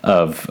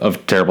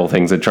terrible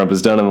things that Trump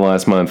has done in the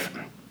last month.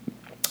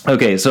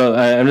 Okay, so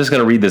I'm just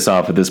going to read this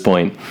off at this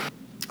point.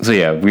 So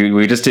yeah,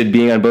 we just did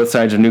being on both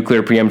sides of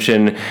nuclear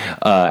preemption,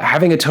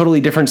 having a totally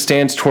different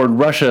stance toward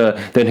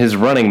Russia than his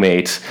running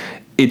mate.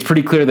 It's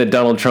pretty clear that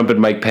Donald Trump and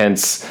Mike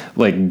Pence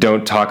like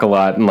don't talk a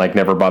lot and like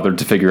never bothered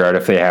to figure out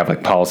if they have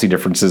like policy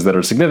differences that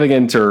are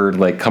significant or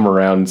like come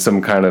around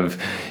some kind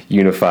of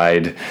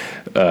unified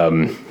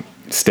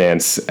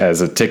stance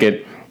as a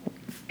ticket.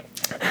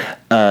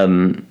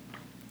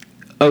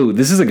 Oh,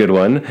 this is a good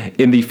one.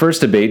 In the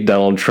first debate,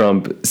 Donald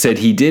Trump said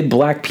he did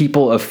black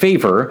people a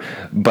favor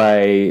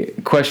by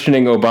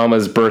questioning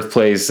Obama's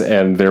birthplace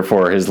and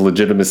therefore his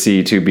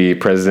legitimacy to be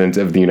president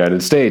of the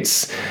United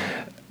States.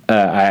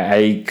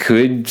 I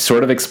could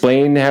sort of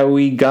explain how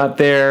we got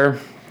there,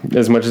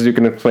 as much as you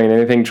can explain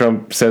anything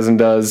Trump says and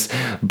does,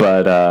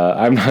 but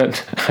I'm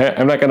not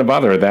going to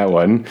bother with that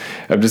one.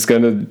 I'm just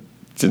going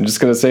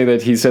to say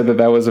that he said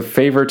that was a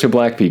favor to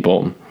black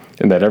people,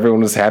 and that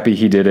everyone was happy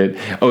he did it.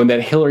 Oh, and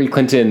that Hillary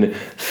Clinton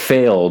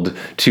failed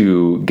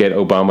to get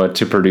Obama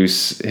to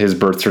produce his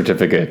birth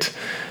certificate,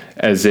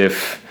 as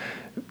if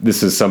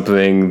this is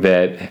something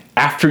that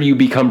after you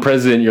become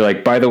president, you're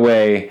like, by the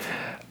way,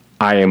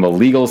 I am a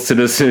legal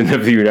citizen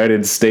of the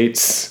United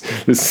States,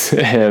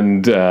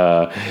 and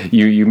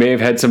you may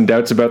have had some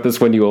doubts about this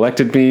when you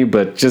elected me,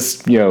 but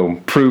just,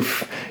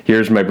 proof,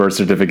 here's my birth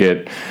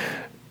certificate.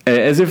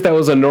 As if that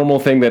was a normal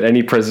thing that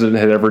any president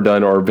had ever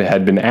done or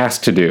had been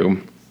asked to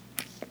do,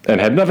 and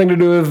had nothing to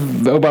do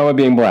with Obama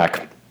being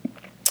black.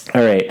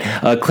 All right,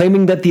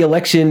 claiming that the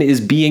election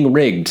is being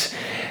rigged.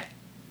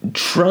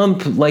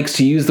 Trump likes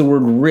to use the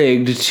word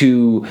rigged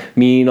to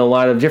mean a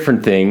lot of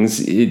different things.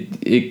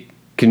 It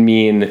can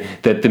mean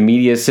that the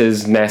media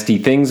says nasty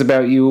things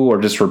about you or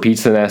just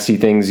repeats the nasty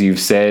things you've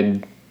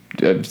said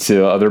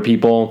to other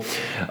people,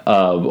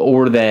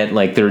 or that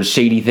like there's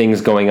shady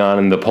things going on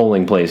in the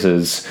polling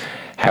places.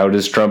 How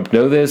does Trump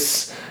know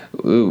this?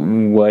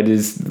 What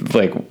is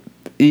like...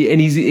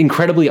 And he's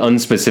incredibly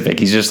unspecific.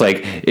 He's just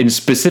like, in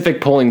specific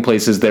polling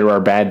places, there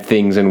are bad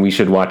things and we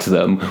should watch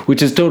them,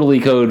 which is totally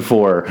code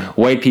for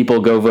white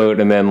people go vote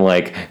and then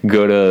like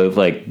go to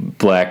like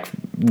black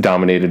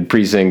dominated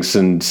precincts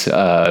and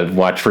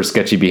watch for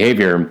sketchy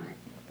behavior.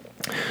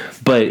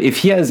 But if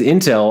he has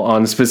intel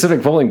on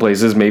specific polling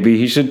places, maybe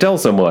he should tell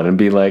someone and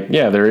be like,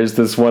 yeah, there is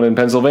this one in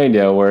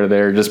Pennsylvania where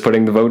they're just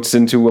putting the votes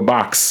into a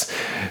box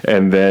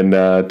and then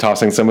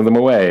tossing some of them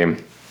away.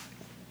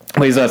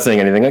 Well, he's not saying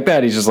anything like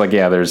that. He's just like,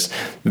 yeah,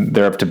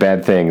 they're up to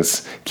bad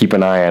things. Keep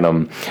an eye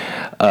on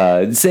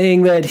them.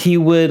 Saying that he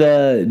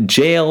would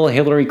jail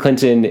Hillary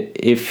Clinton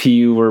if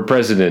he were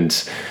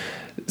president.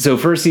 So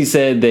first he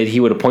said that he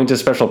would appoint a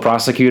special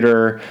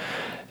prosecutor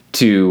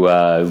to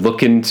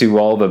look into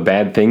all the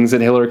bad things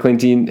that Hillary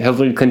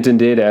Clinton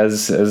did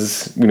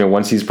as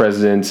once he's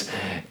president,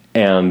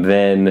 and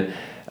then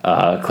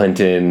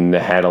Clinton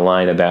had a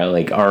line about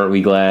like, aren't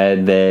we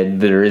glad that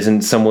there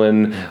isn't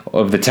someone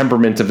of the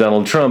temperament of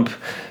Donald Trump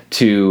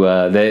to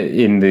that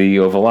in the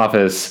Oval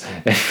Office?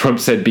 And Trump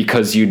said,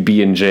 because you'd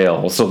be in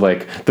jail. So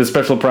like the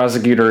special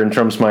prosecutor in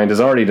Trump's mind has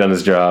already done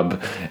his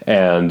job,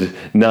 and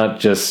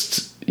not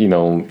just,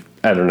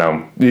 I don't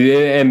know.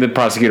 And the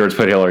prosecutor has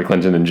put Hillary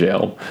Clinton in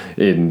jail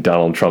in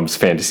Donald Trump's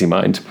fantasy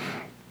mind.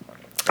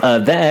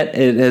 That,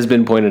 it has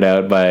been pointed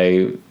out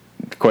by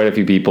quite a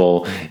few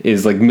people,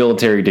 is like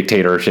military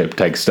dictatorship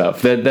type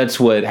stuff. That's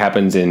what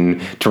happens in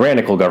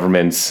tyrannical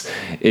governments.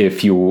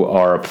 If you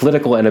are a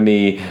political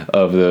enemy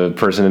of the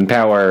person in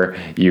power,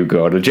 you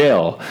go to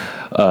jail.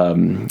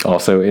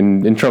 Also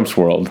in Trump's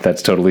world,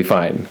 that's totally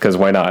fine, because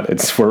why not?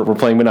 We're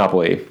playing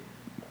Monopoly.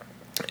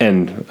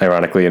 And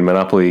ironically, in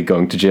Monopoly,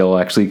 going to jail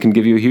actually can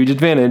give you a huge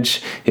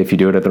advantage if you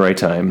do it at the right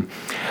time.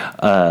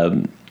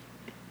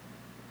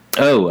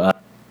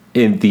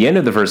 In the end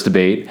of the first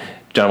debate,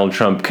 Donald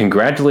Trump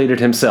congratulated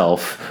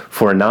himself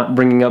for not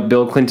bringing up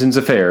Bill Clinton's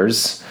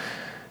affairs,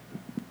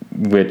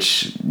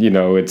 which,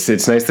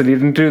 it's nice that he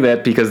didn't do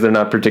that because they're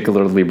not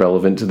particularly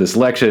relevant to this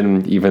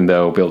election, even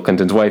though Bill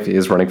Clinton's wife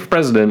is running for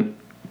president.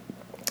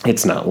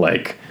 It's not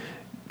like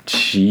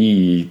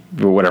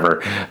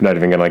whatever. I'm not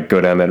even going to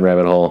go down that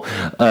rabbit hole.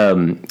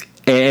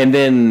 And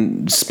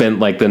then spent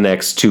like the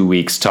next 2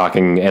 weeks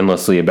talking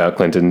endlessly about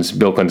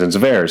Bill Clinton's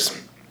affairs.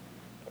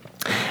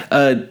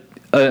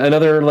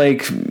 Another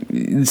like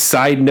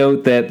side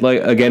note that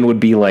like again would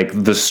be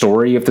like the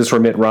story if this were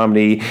Mitt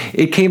Romney.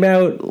 It came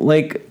out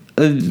like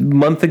a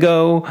month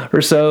ago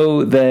or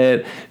so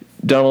that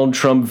Donald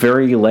Trump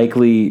very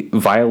likely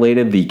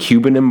violated the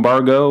Cuban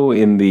embargo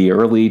in the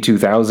early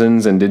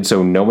 2000s and did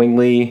so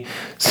knowingly.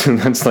 So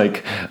that's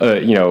like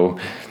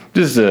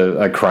just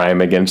a crime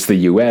against the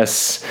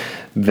U.S.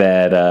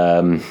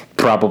 that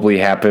probably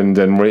happened,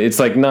 and it's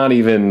like not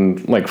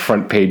even like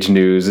front page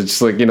news.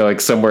 It's like like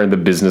somewhere in the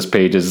business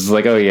pages. It's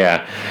like, oh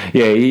yeah,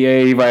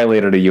 he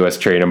violated a U.S.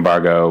 trade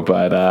embargo,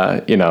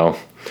 but we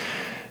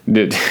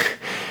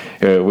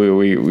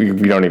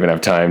don't even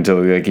have time to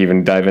like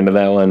even dive into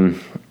that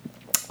one.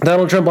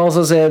 Donald Trump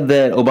also said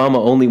that Obama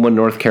only won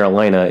North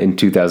Carolina in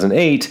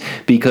 2008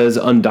 because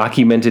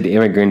undocumented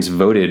immigrants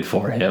voted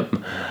for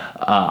him.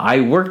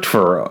 I worked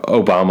for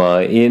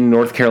Obama in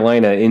North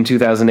Carolina in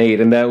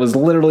 2008, and that was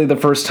literally the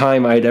first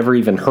time I'd ever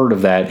even heard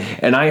of that.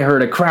 And I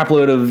heard a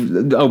crapload of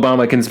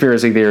Obama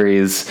conspiracy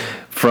theories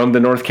from the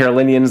North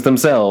Carolinians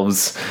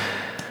themselves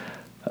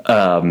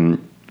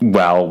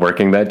while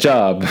working that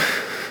job.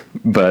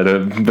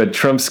 But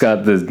Trump's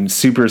got the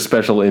super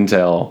special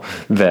intel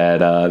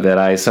that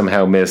I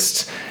somehow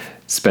missed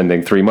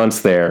spending 3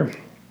 months there.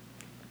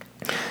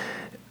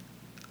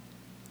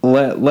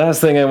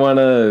 Last thing I want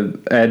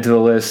to add to the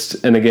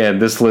list, and again,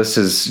 this list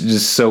is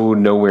just so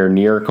nowhere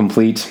near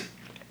complete.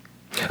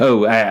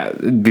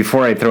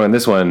 Before I throw in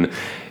this one,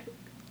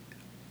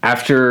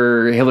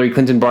 after Hillary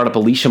Clinton brought up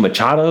Alicia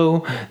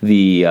Machado,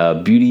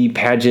 the beauty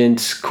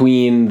pageant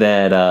queen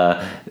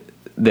that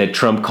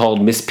Trump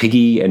called Miss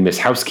Piggy and Miss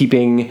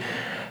Housekeeping,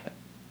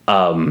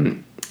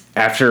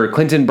 after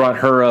Clinton brought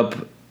her up,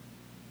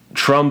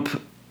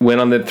 Trump went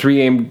on the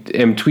 3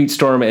 a.m. tweet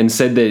storm and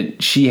said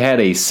that she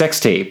had a sex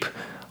tape.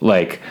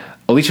 Like,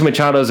 Alicia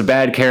Machado's a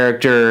bad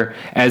character.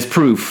 As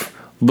proof,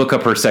 look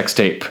up her sex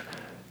tape.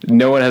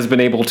 No one has been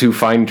able to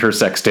find her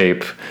sex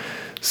tape.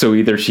 So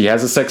either she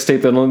has a sex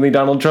tape that only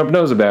Donald Trump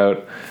knows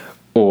about,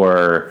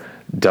 or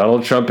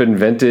Donald Trump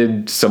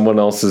invented someone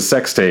else's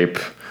sex tape.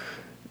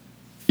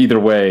 Either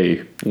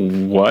way,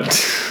 what?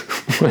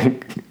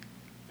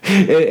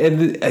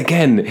 And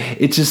again,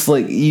 it's just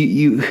like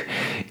you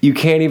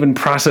can't even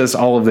process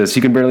all of this.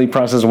 You can barely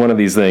process one of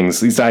these things.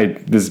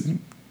 At least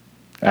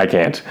I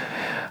can't.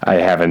 I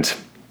haven't.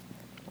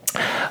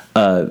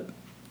 The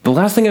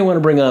last thing I want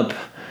to bring up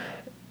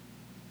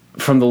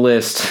from the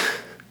list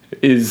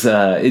is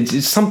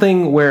it's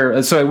something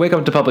where, so I wake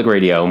up to public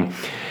radio,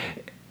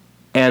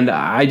 and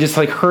I just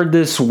heard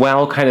this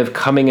while kind of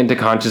coming into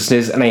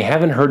consciousness, and I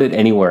haven't heard it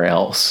anywhere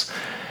else.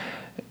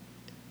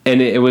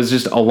 And it was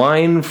just a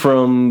line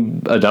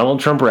from a Donald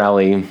Trump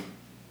rally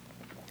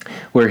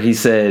where he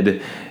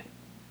said,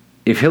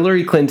 if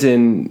Hillary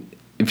Clinton,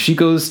 if she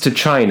goes to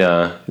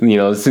China,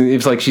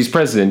 if she's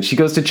president, she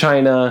goes to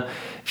China,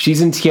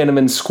 she's in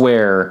Tiananmen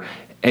Square,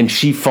 and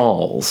she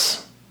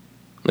falls,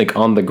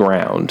 on the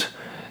ground,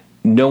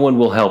 no one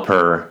will help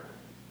her.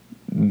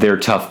 They're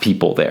tough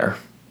people there.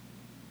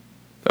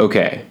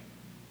 Okay.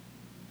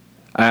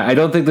 I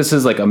don't think this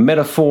is a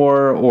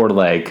metaphor or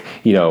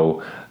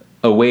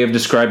a way of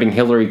describing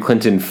Hillary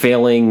Clinton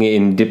failing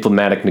in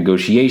diplomatic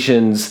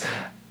negotiations.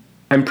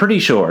 I'm pretty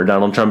sure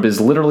Donald Trump is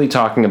literally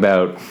talking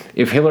about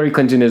if Hillary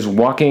Clinton is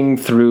walking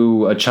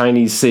through a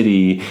Chinese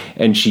city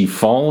and she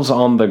falls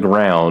on the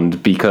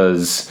ground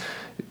because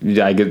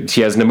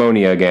she has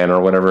pneumonia again or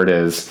whatever it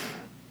is,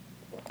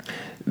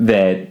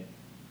 that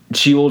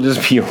she will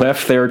just be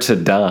left there to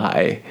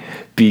die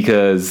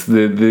because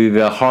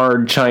the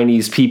hard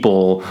Chinese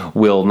people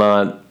will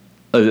not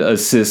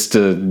assist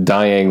a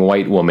dying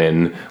white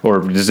woman,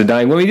 or just a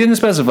dying woman. He didn't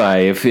specify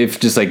if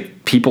just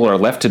people are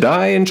left to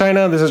die in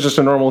China, this is just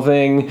a normal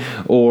thing,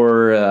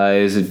 or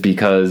is it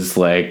because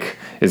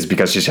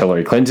she's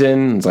Hillary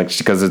Clinton? It's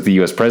because it's the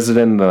U.S.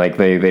 president,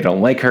 they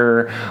don't like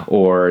her,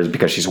 or is it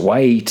because she's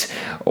white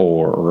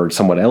or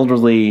somewhat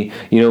elderly?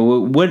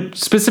 What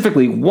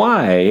specifically?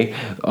 Why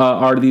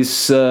are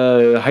these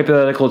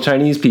hypothetical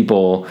Chinese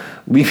people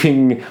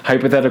leaving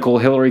hypothetical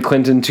Hillary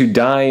Clinton to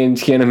die in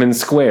Tiananmen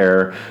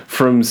Square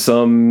from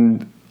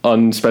some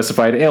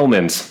unspecified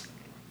ailment?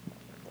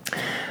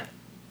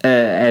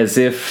 As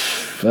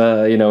if,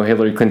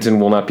 Hillary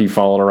Clinton will not be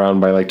followed around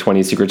by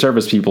 20 Secret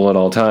Service people at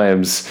all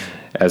times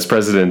as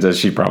president, as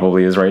she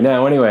probably is right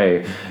now.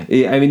 Anyway,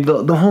 I mean,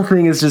 the whole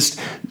thing is just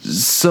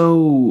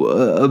so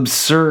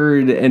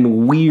absurd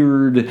and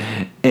weird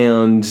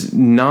and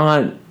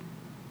not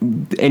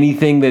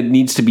anything that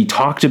needs to be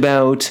talked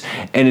about.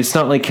 And it's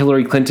not like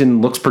Hillary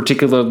Clinton looks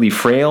particularly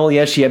frail.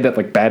 Yeah, she had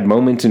that bad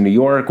moment in New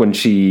York when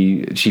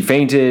she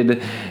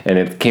fainted and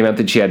it came out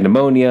that she had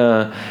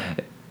pneumonia.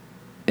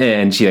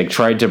 And she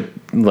tried to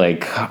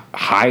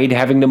hide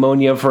having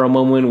pneumonia for a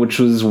moment, which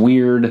was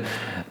weird.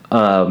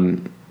 But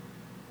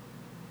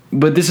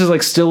this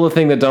is still a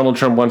thing that Donald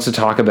Trump wants to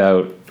talk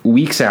about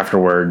weeks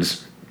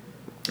afterwards.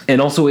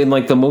 And also in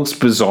the most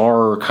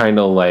bizarre kind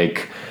of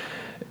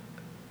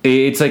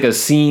it's a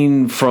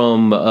scene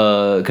from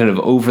a kind of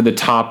over the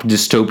top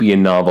dystopian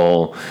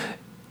novel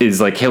is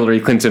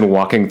Hillary Clinton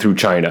walking through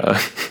China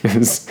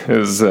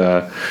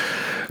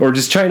or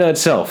just China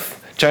itself.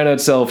 China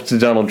itself to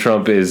Donald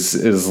Trump is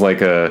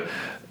a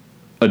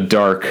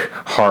dark,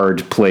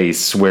 hard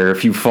place where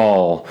if you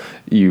fall,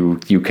 you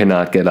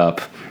cannot get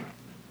up.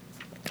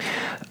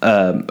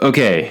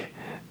 Okay.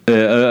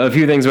 A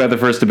few things about the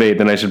first debate,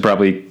 then I should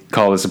probably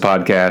call this a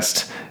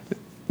podcast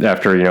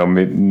after,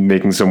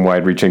 making some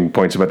wide-reaching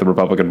points about the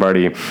Republican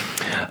Party.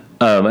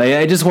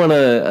 I just want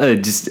to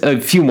just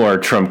a few more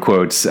Trump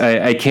quotes.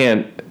 I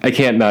can't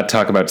not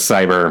talk about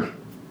cyber.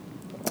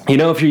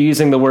 If you're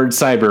using the word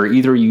cyber,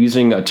 either you're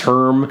using a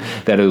term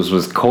that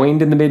was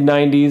coined in the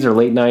mid-'90s or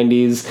late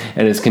 90s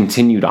and has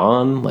continued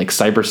on, like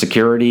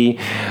cybersecurity,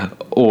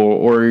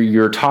 or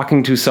you're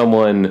talking to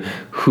someone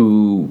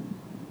who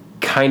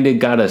kind of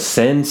got a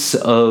sense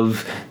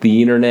of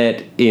the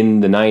internet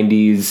in the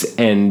 90s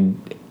and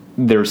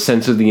their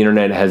sense of the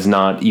internet has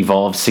not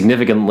evolved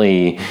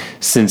significantly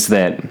since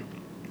then.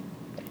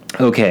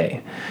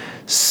 Okay,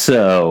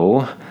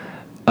 so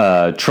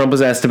Trump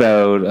was asked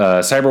about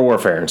cyber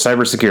warfare,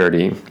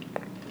 cybersecurity.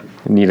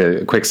 I need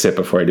a quick sip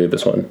before I do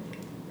this one.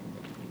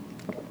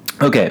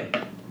 Okay,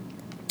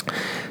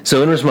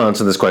 so in response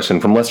to this question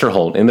from Lester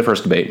Holt in the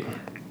first debate,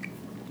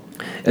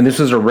 and this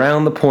was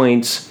around the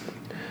point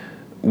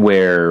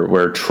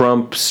where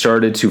Trump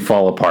started to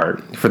fall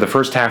apart. For the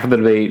first half of the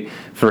debate,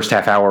 first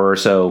half hour or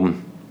so,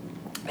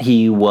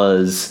 he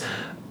was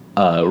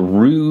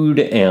rude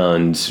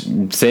and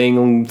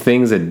saying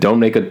things that don't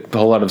make a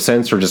whole lot of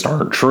sense or just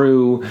aren't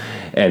true,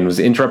 and was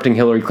interrupting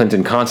Hillary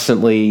Clinton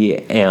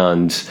constantly,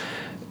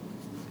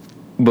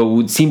 but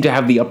would seem to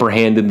have the upper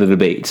hand in the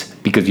debate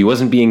because he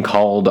wasn't being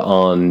called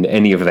on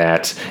any of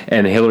that,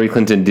 and Hillary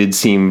Clinton did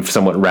seem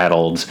somewhat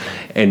rattled.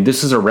 And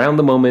this is around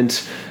the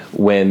moment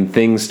when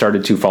things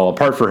started to fall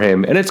apart for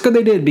him, and it's good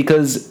they did,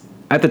 because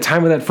at the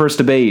time of that first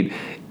debate,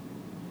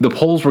 the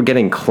polls were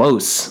getting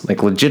close,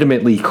 like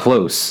legitimately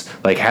close.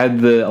 Like, had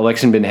the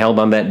election been held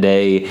on that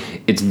day,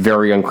 it's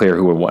very unclear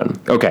who would won.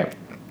 Okay,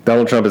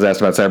 Donald Trump is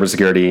asked about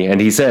cybersecurity, and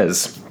he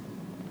says,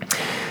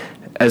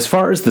 as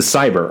far as the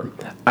cyber,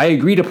 I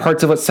agree to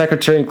parts of what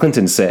Secretary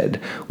Clinton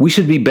said. We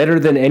should be better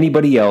than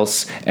anybody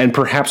else, and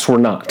perhaps we're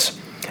not.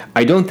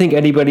 I don't think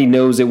anybody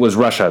knows it was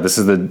Russia, this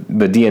is the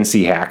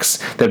DNC hacks,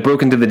 that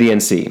broke into the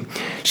DNC.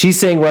 She's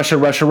saying Russia,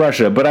 Russia,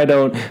 Russia, but I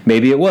don't.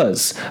 Maybe it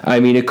was. I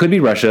mean, it could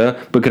be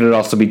Russia, but could it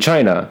also be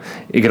China?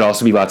 It could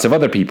also be lots of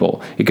other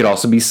people. It could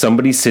also be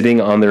somebody sitting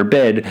on their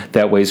bed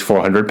that weighs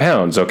 400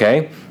 pounds,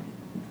 okay?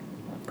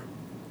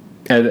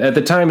 At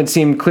the time, it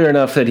seemed clear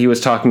enough that he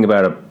was talking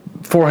about a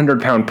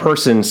 400-pound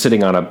person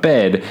sitting on a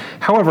bed.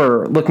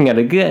 However, looking at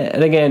it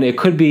again, it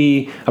could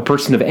be a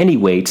person of any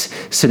weight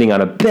sitting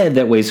on a bed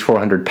that weighs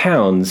 400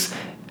 pounds.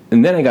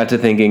 And then I got to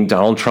thinking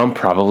Donald Trump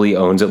probably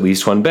owns at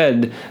least one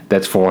bed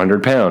that's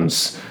 400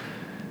 pounds.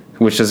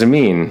 Which doesn't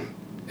mean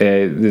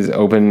it's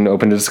open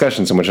to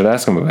discussion. Someone should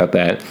ask him about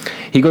that.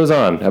 He goes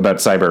on about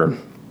cyber.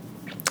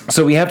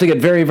 So we have to get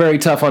very, very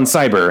tough on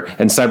cyber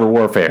and cyber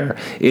warfare.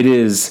 It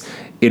is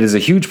a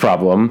huge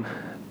problem.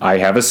 I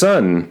have a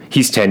son.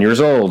 He's 10 years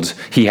old.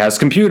 He has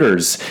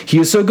computers. He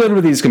is so good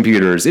with these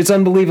computers. It's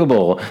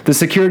unbelievable. The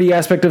security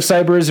aspect of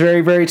cyber is very,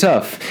 very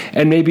tough.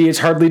 And maybe it's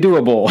hardly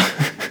doable.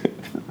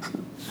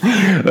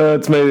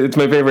 It's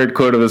my favorite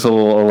quote of this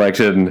whole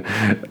election.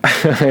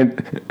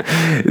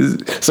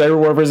 Cyber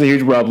warfare is a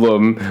huge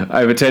problem.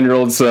 I have a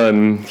 10-year-old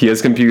son. He has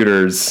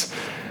computers.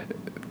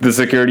 The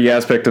security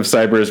aspect of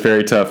cyber is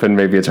very tough, and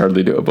maybe it's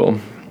hardly doable.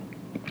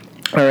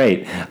 All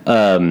right.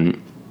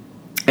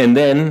 And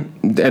then,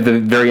 at the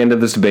very end of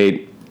this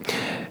debate,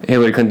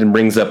 Hillary Clinton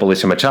brings up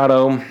Alicia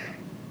Machado,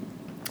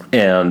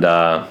 and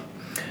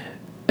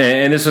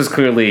this was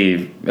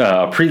clearly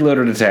a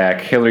preloaded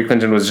attack. Hillary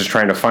Clinton was just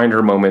trying to find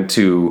her moment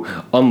to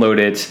unload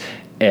it,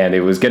 and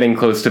it was getting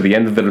close to the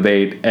end of the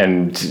debate,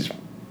 and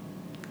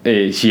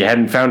she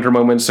hadn't found her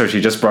moment, so she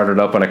just brought it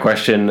up on a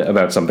question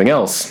about something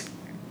else.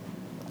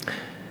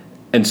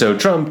 And so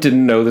Trump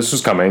didn't know this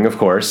was coming, of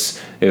course.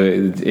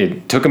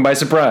 It took him by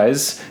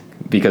surprise,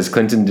 because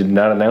Clinton did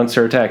not announce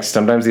her attack.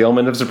 Sometimes the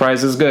element of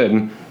surprise is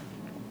good.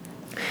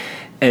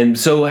 And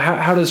so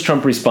how does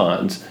Trump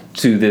respond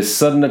to this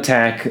sudden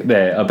attack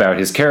about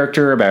his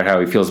character, about how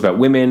he feels about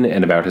women,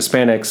 and about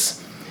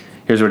Hispanics?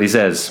 Here's what he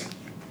says.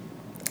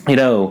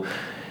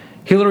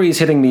 Hillary is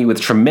hitting me with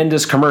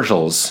tremendous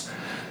commercials.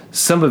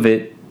 Some of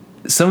it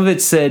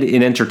said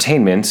in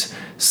entertainment.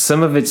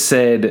 Some of it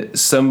said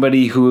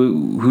somebody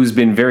who's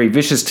been very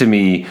vicious to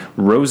me,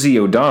 Rosie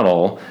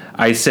O'Donnell.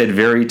 I said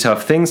very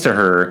tough things to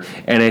her,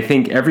 and I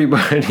think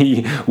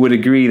everybody would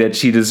agree that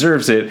she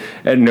deserves it,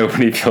 and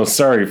nobody feels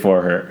sorry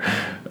for her.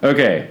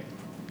 Okay.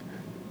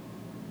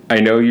 I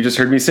know you just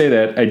heard me say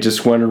that. I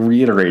just want to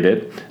reiterate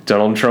it.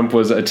 Donald Trump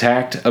was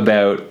attacked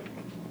about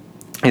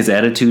his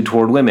attitude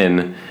toward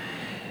women,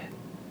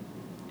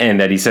 and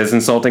that he says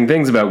insulting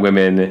things about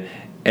women.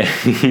 And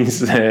he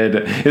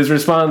said, his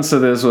response to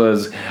this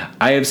was,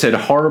 I have said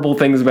horrible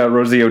things about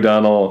Rosie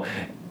O'Donnell,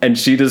 and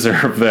she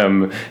deserved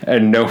them,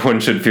 and no one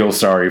should feel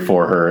sorry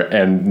for her,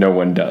 and no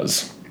one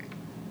does.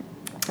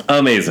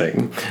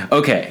 Amazing.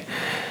 Okay.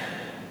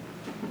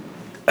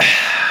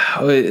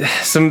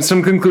 Some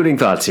concluding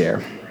thoughts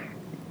here.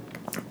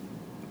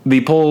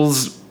 The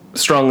polls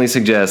strongly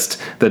suggest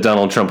that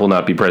Donald Trump will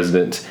not be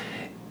president.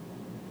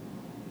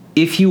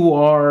 If you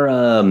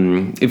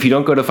don't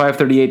go to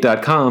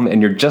 538.com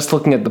and you're just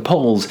looking at the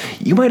polls,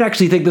 you might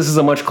actually think this is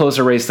a much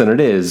closer race than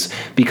it is,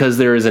 because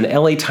there is an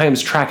LA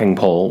Times tracking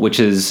poll, which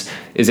is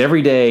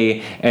every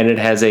day, and it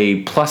has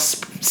a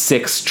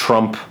 +6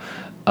 Trump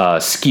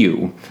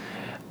skew,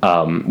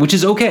 which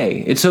is okay.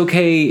 It's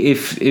okay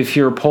if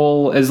your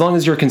poll, as long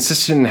as you're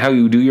consistent in how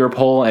you do your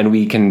poll, and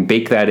we can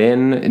bake that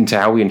into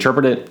how we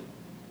interpret it.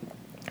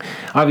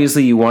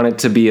 Obviously, you want it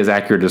to be as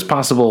accurate as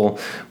possible,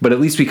 but at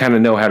least we kind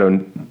of know how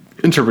to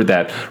interpret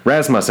that.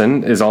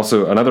 Rasmussen is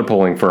also another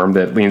polling firm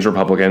that leans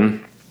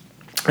Republican,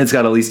 It's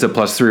got at least a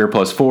 +3 or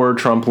 +4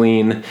 Trump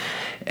lean,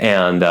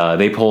 and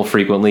they poll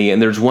frequently.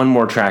 And there's one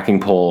more tracking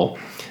poll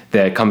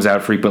that comes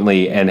out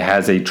frequently and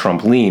has a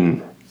Trump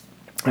lean,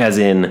 as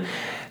in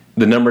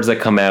the numbers that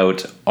come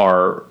out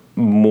are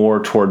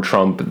more toward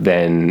Trump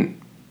than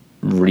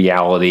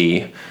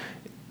reality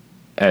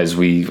as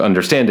we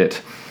understand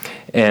it.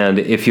 And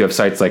if you have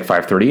sites like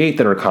 538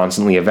 that are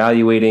constantly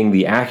evaluating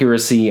the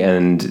accuracy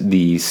and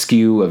the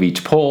skew of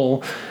each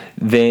poll,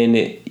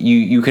 then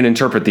you can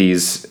interpret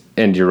these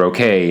and you're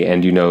okay,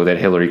 and you know that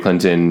Hillary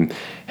Clinton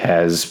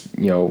has,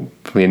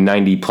 probably a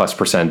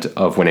 90+%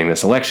 of winning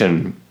this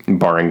election,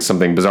 barring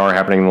something bizarre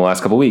happening in the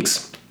last couple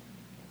weeks.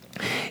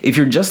 If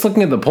you're just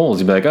looking at the polls,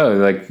 you'd be like,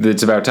 oh,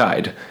 it's about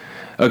tied.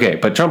 Okay,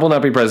 but Trump will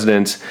not be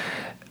president.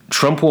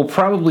 Trump will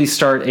probably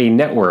start a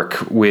network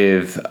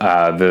with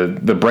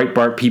the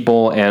Breitbart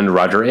people and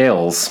Roger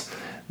Ailes.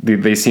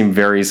 They seem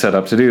very set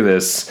up to do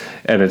this,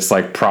 and it's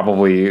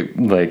probably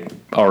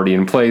already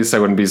in place. I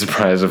wouldn't be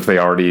surprised if they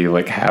already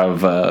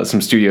have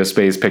some studio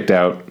space picked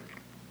out.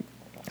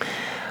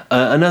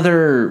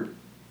 Another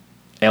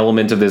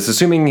element of this,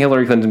 assuming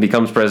Hillary Clinton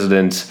becomes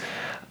president,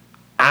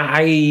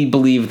 I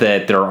believe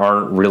that there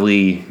aren't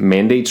really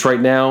mandates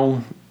right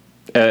now,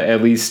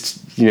 at least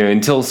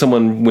until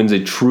someone wins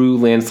a true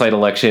landslide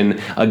election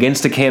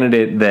against a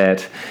candidate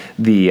that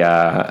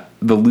the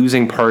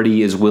losing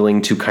party is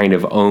willing to kind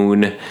of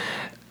own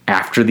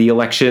after the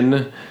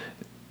election.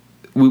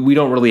 We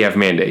don't really have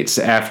mandates.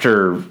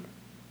 After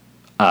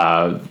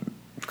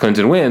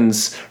Clinton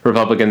wins,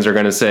 Republicans are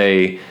going to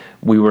say,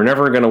 we were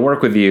never going to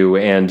work with you,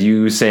 and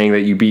you saying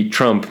that you beat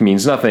Trump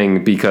means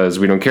nothing because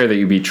we don't care that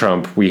you beat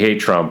Trump. We hate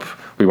Trump.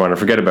 We want to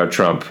forget about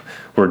Trump.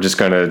 We're just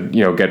going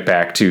to, get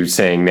back to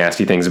saying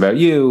nasty things about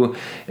you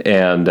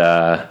and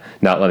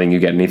not letting you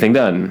get anything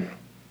done.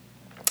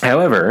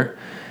 However,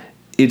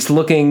 it's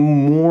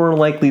looking more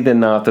likely than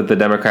not that the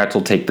Democrats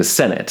will take the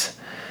Senate,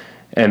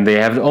 and they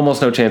have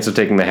almost no chance of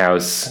taking the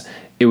House.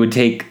 It would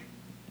take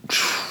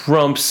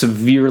Trump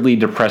severely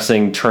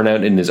depressing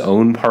turnout in his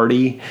own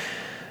party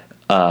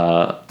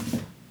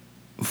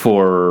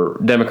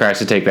for Democrats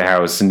to take the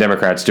House, and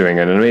Democrats doing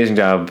an amazing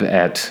job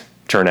at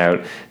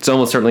turnout. It's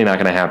almost certainly not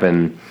going to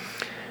happen.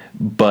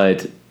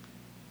 But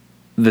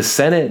the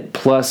Senate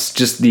plus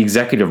just the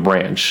executive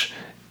branch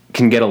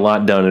can get a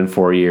lot done in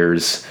 4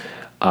 years.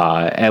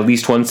 At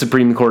least one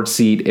Supreme Court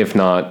seat, if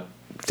not,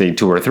 say,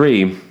 2 or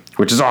 3,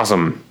 which is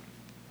awesome.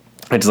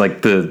 It's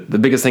the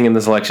biggest thing in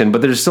this election,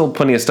 but there's still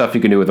plenty of stuff you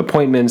can do with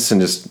appointments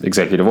and just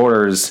executive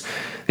orders.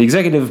 The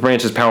executive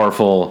branch is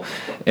powerful,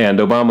 and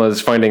Obama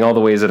is finding all the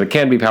ways that it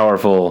can be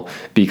powerful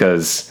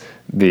because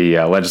the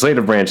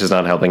legislative branch is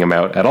not helping him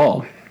out at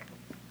all.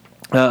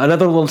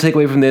 Another little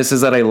takeaway from this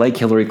is that I like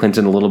Hillary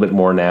Clinton a little bit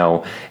more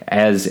now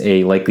as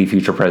a likely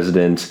future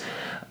president.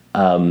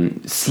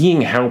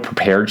 Seeing how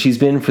prepared she's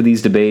been for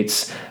these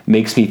debates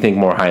makes me think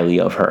more highly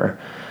of her,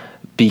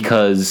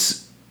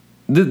 because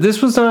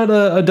this was not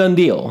a done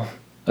deal.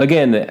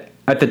 Again,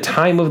 at the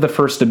time of the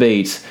first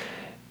debate,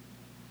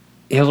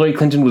 Hillary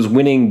Clinton was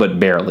winning, but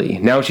barely.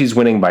 Now she's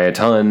winning by a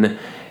ton,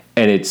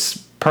 and it's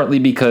partly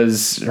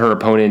because her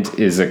opponent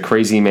is a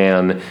crazy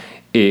man.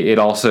 It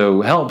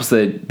also helps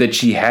that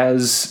she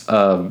has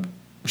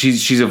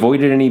she's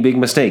avoided any big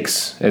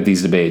mistakes at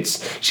these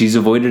debates. She's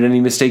avoided any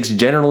mistakes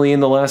generally in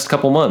the last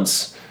couple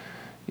months.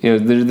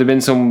 There've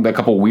been a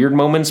couple weird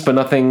moments, but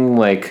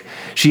nothing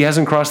she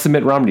hasn't crossed the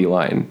Mitt Romney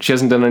line. She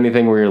hasn't done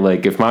anything where you're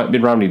if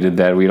Mitt Romney did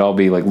that, we'd all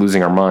be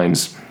losing our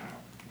minds.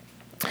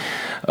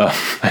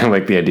 I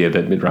like the idea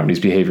that Mitt Romney's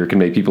behavior can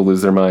make people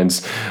lose their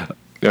minds.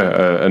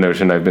 A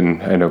notion I've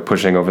been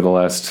pushing over the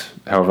last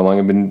however long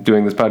I've been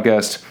doing this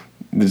podcast.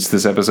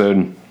 This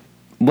episode.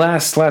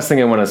 Last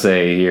thing I want to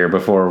say here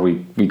before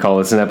we call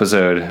this an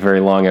episode, a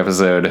very long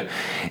episode,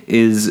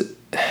 is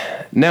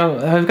now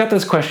I've got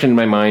this question in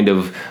my mind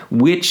of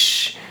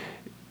which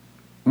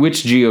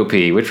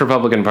GOP, which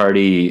Republican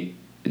Party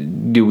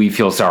do we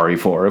feel sorry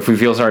for, if we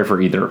feel sorry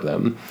for either of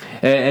them.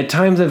 At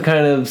times I've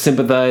kind of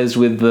sympathized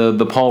with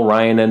the Paul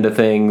Ryan end of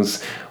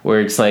things,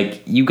 where it's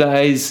you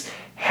guys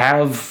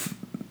have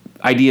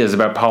ideas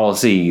about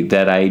policy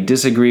that I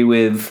disagree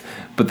with,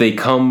 but they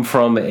come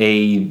from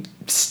a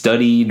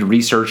studied,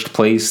 researched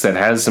place that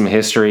has some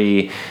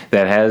history,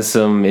 that has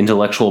some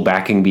intellectual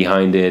backing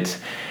behind it,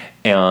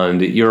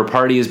 and your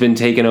party has been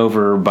taken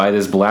over by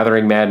this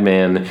blathering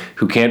madman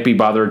who can't be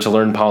bothered to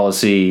learn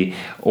policy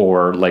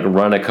or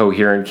run a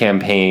coherent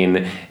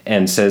campaign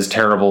and says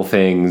terrible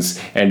things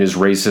and is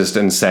racist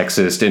and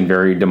sexist in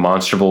very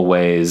demonstrable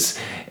ways,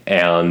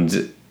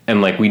 and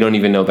we don't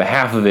even know the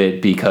half of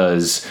it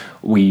because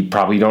we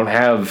probably don't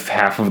have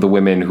half of the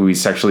women who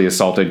he's sexually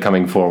assaulted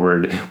coming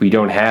forward. We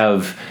don't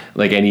have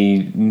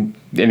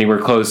anywhere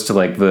close to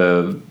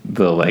the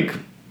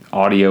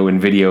audio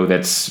and video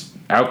that's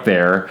out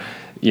there,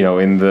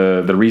 in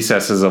the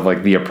recesses of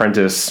The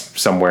Apprentice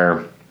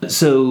somewhere.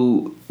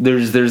 So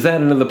there's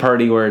that end of the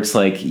party where it's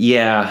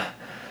you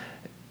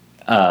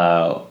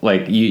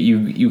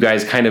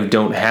guys kind of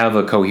don't have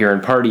a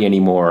coherent party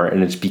anymore,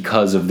 and it's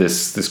because of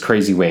this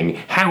crazy wing.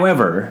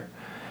 However,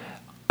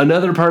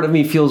 Another part of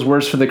me feels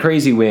worse for the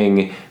crazy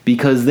wing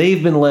because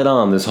they've been led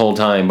on this whole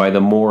time by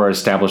the more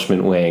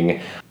establishment wing.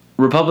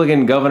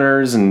 Republican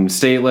governors and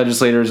state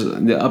legislators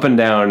up and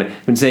down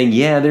have been saying,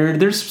 yeah,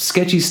 there's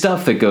sketchy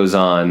stuff that goes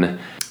on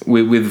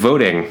with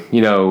voting,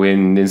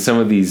 in some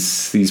of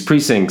these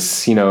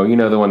precincts,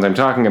 the ones I'm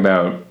talking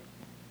about.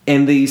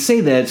 And they say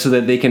that so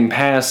that they can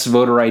pass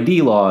voter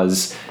ID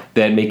laws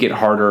that make it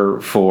harder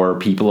for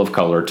people of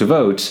color to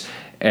vote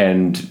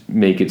and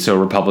make it so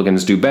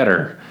Republicans do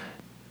better.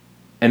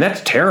 And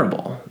that's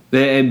terrible.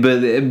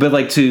 But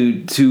like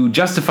to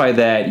justify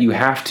that, you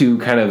have to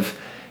kind of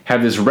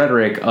have this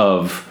rhetoric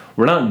of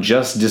we're not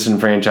just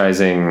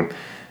disenfranchising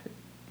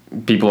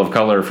people of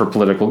color for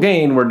political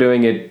gain. We're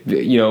doing it,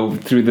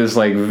 through this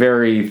like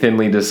very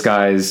thinly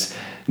disguised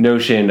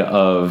notion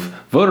of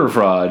voter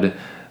fraud.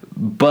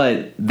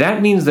 But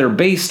that means their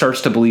base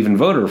starts to believe in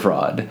voter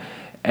fraud.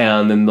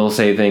 And then they'll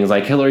say things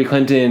like Hillary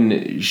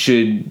Clinton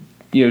should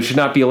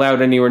not be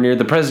allowed anywhere near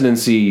the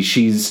presidency.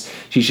 She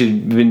should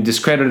have been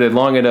discredited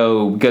long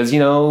ago because,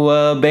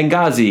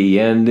 Benghazi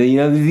and,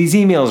 these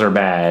emails are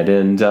bad.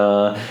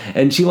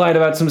 And she lied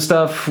about some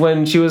stuff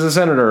when she was a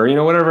senator,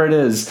 whatever it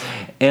is.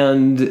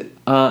 And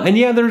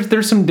yeah,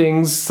 there's some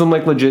dings, some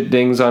like legit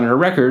dings on her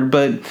record,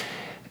 but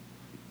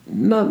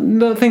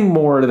nothing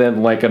more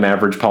than like an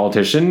average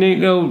politician,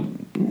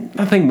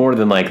 nothing more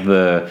than like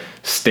the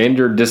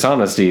standard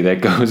dishonesty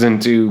that goes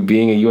into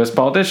being a U.S.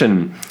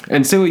 politician.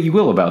 And say what you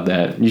will about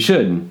that, you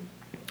should.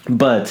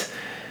 But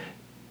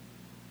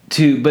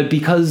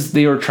because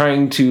they are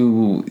trying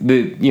to,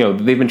 they've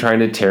been trying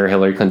to tear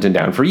Hillary Clinton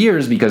down for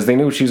years because they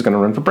knew she was going to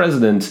run for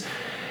president.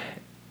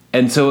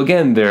 And so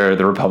again,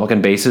 the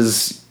Republican base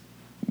is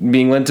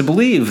being led to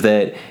believe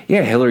that,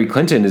 yeah, Hillary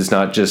Clinton is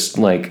not just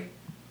like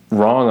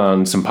wrong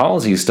on some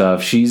policy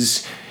stuff.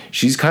 She's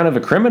kind of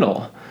a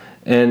criminal,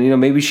 and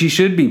maybe she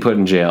should be put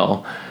in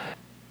jail.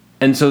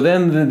 And so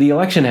then the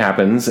election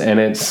happens, and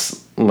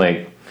it's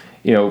like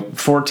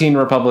 14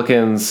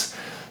 Republicans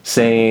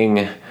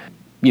saying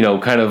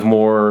kind of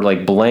more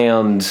like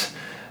bland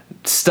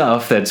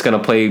stuff that's going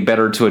to play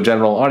better to a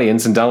general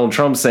audience, and Donald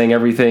Trump saying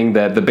everything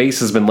that the base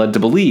has been led to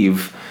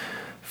believe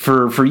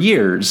for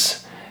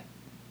years.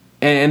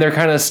 And they're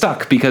kind of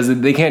stuck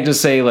because they can't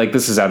just say, like,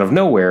 this is out of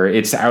nowhere.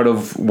 It's out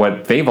of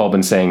what they've all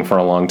been saying for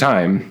a long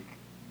time.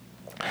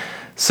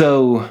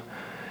 So,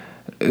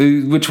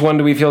 which one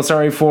do we feel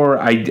sorry for?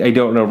 I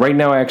don't know. Right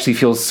now, I actually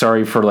feel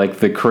sorry for, like,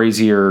 the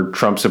crazier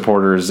Trump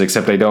supporters,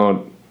 except I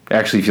don't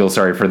actually feel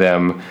sorry for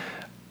them.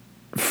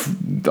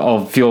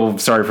 I'll feel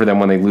sorry for them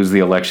when they lose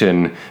the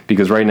election,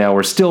 because right now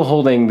we're still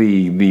holding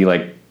the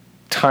like,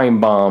 time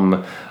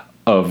bomb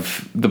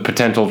of the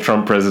potential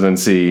Trump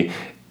presidency.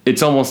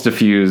 It's almost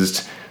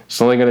diffused.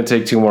 It's only going to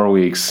take 2 more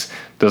weeks.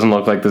 Doesn't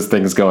look like this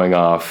thing's going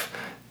off.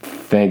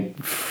 Thank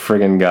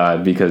friggin'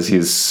 God, because he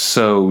is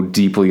so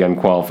deeply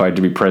unqualified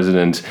to be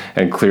president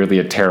and clearly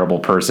a terrible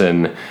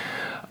person.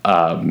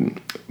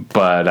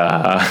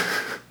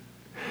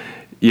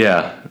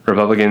 Yeah,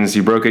 Republicans,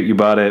 you broke it, you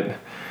bought it.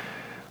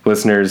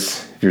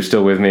 Listeners, if you're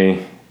still with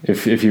me,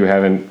 if you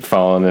haven't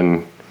fallen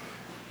and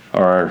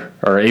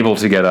are able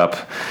to get up,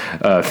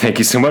 thank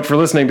you so much for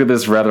listening to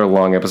this rather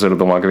long episode of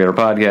the Wonkavator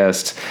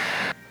podcast.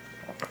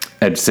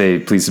 I'd say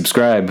please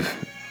subscribe,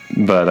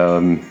 but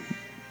I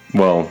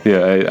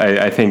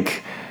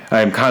think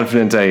I am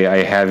confident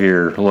I have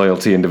your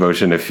loyalty and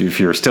devotion if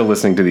you're still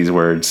listening to these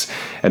words.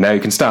 And now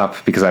you can stop,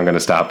 because I'm going to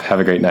stop.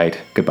 Have a great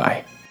night.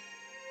 Goodbye.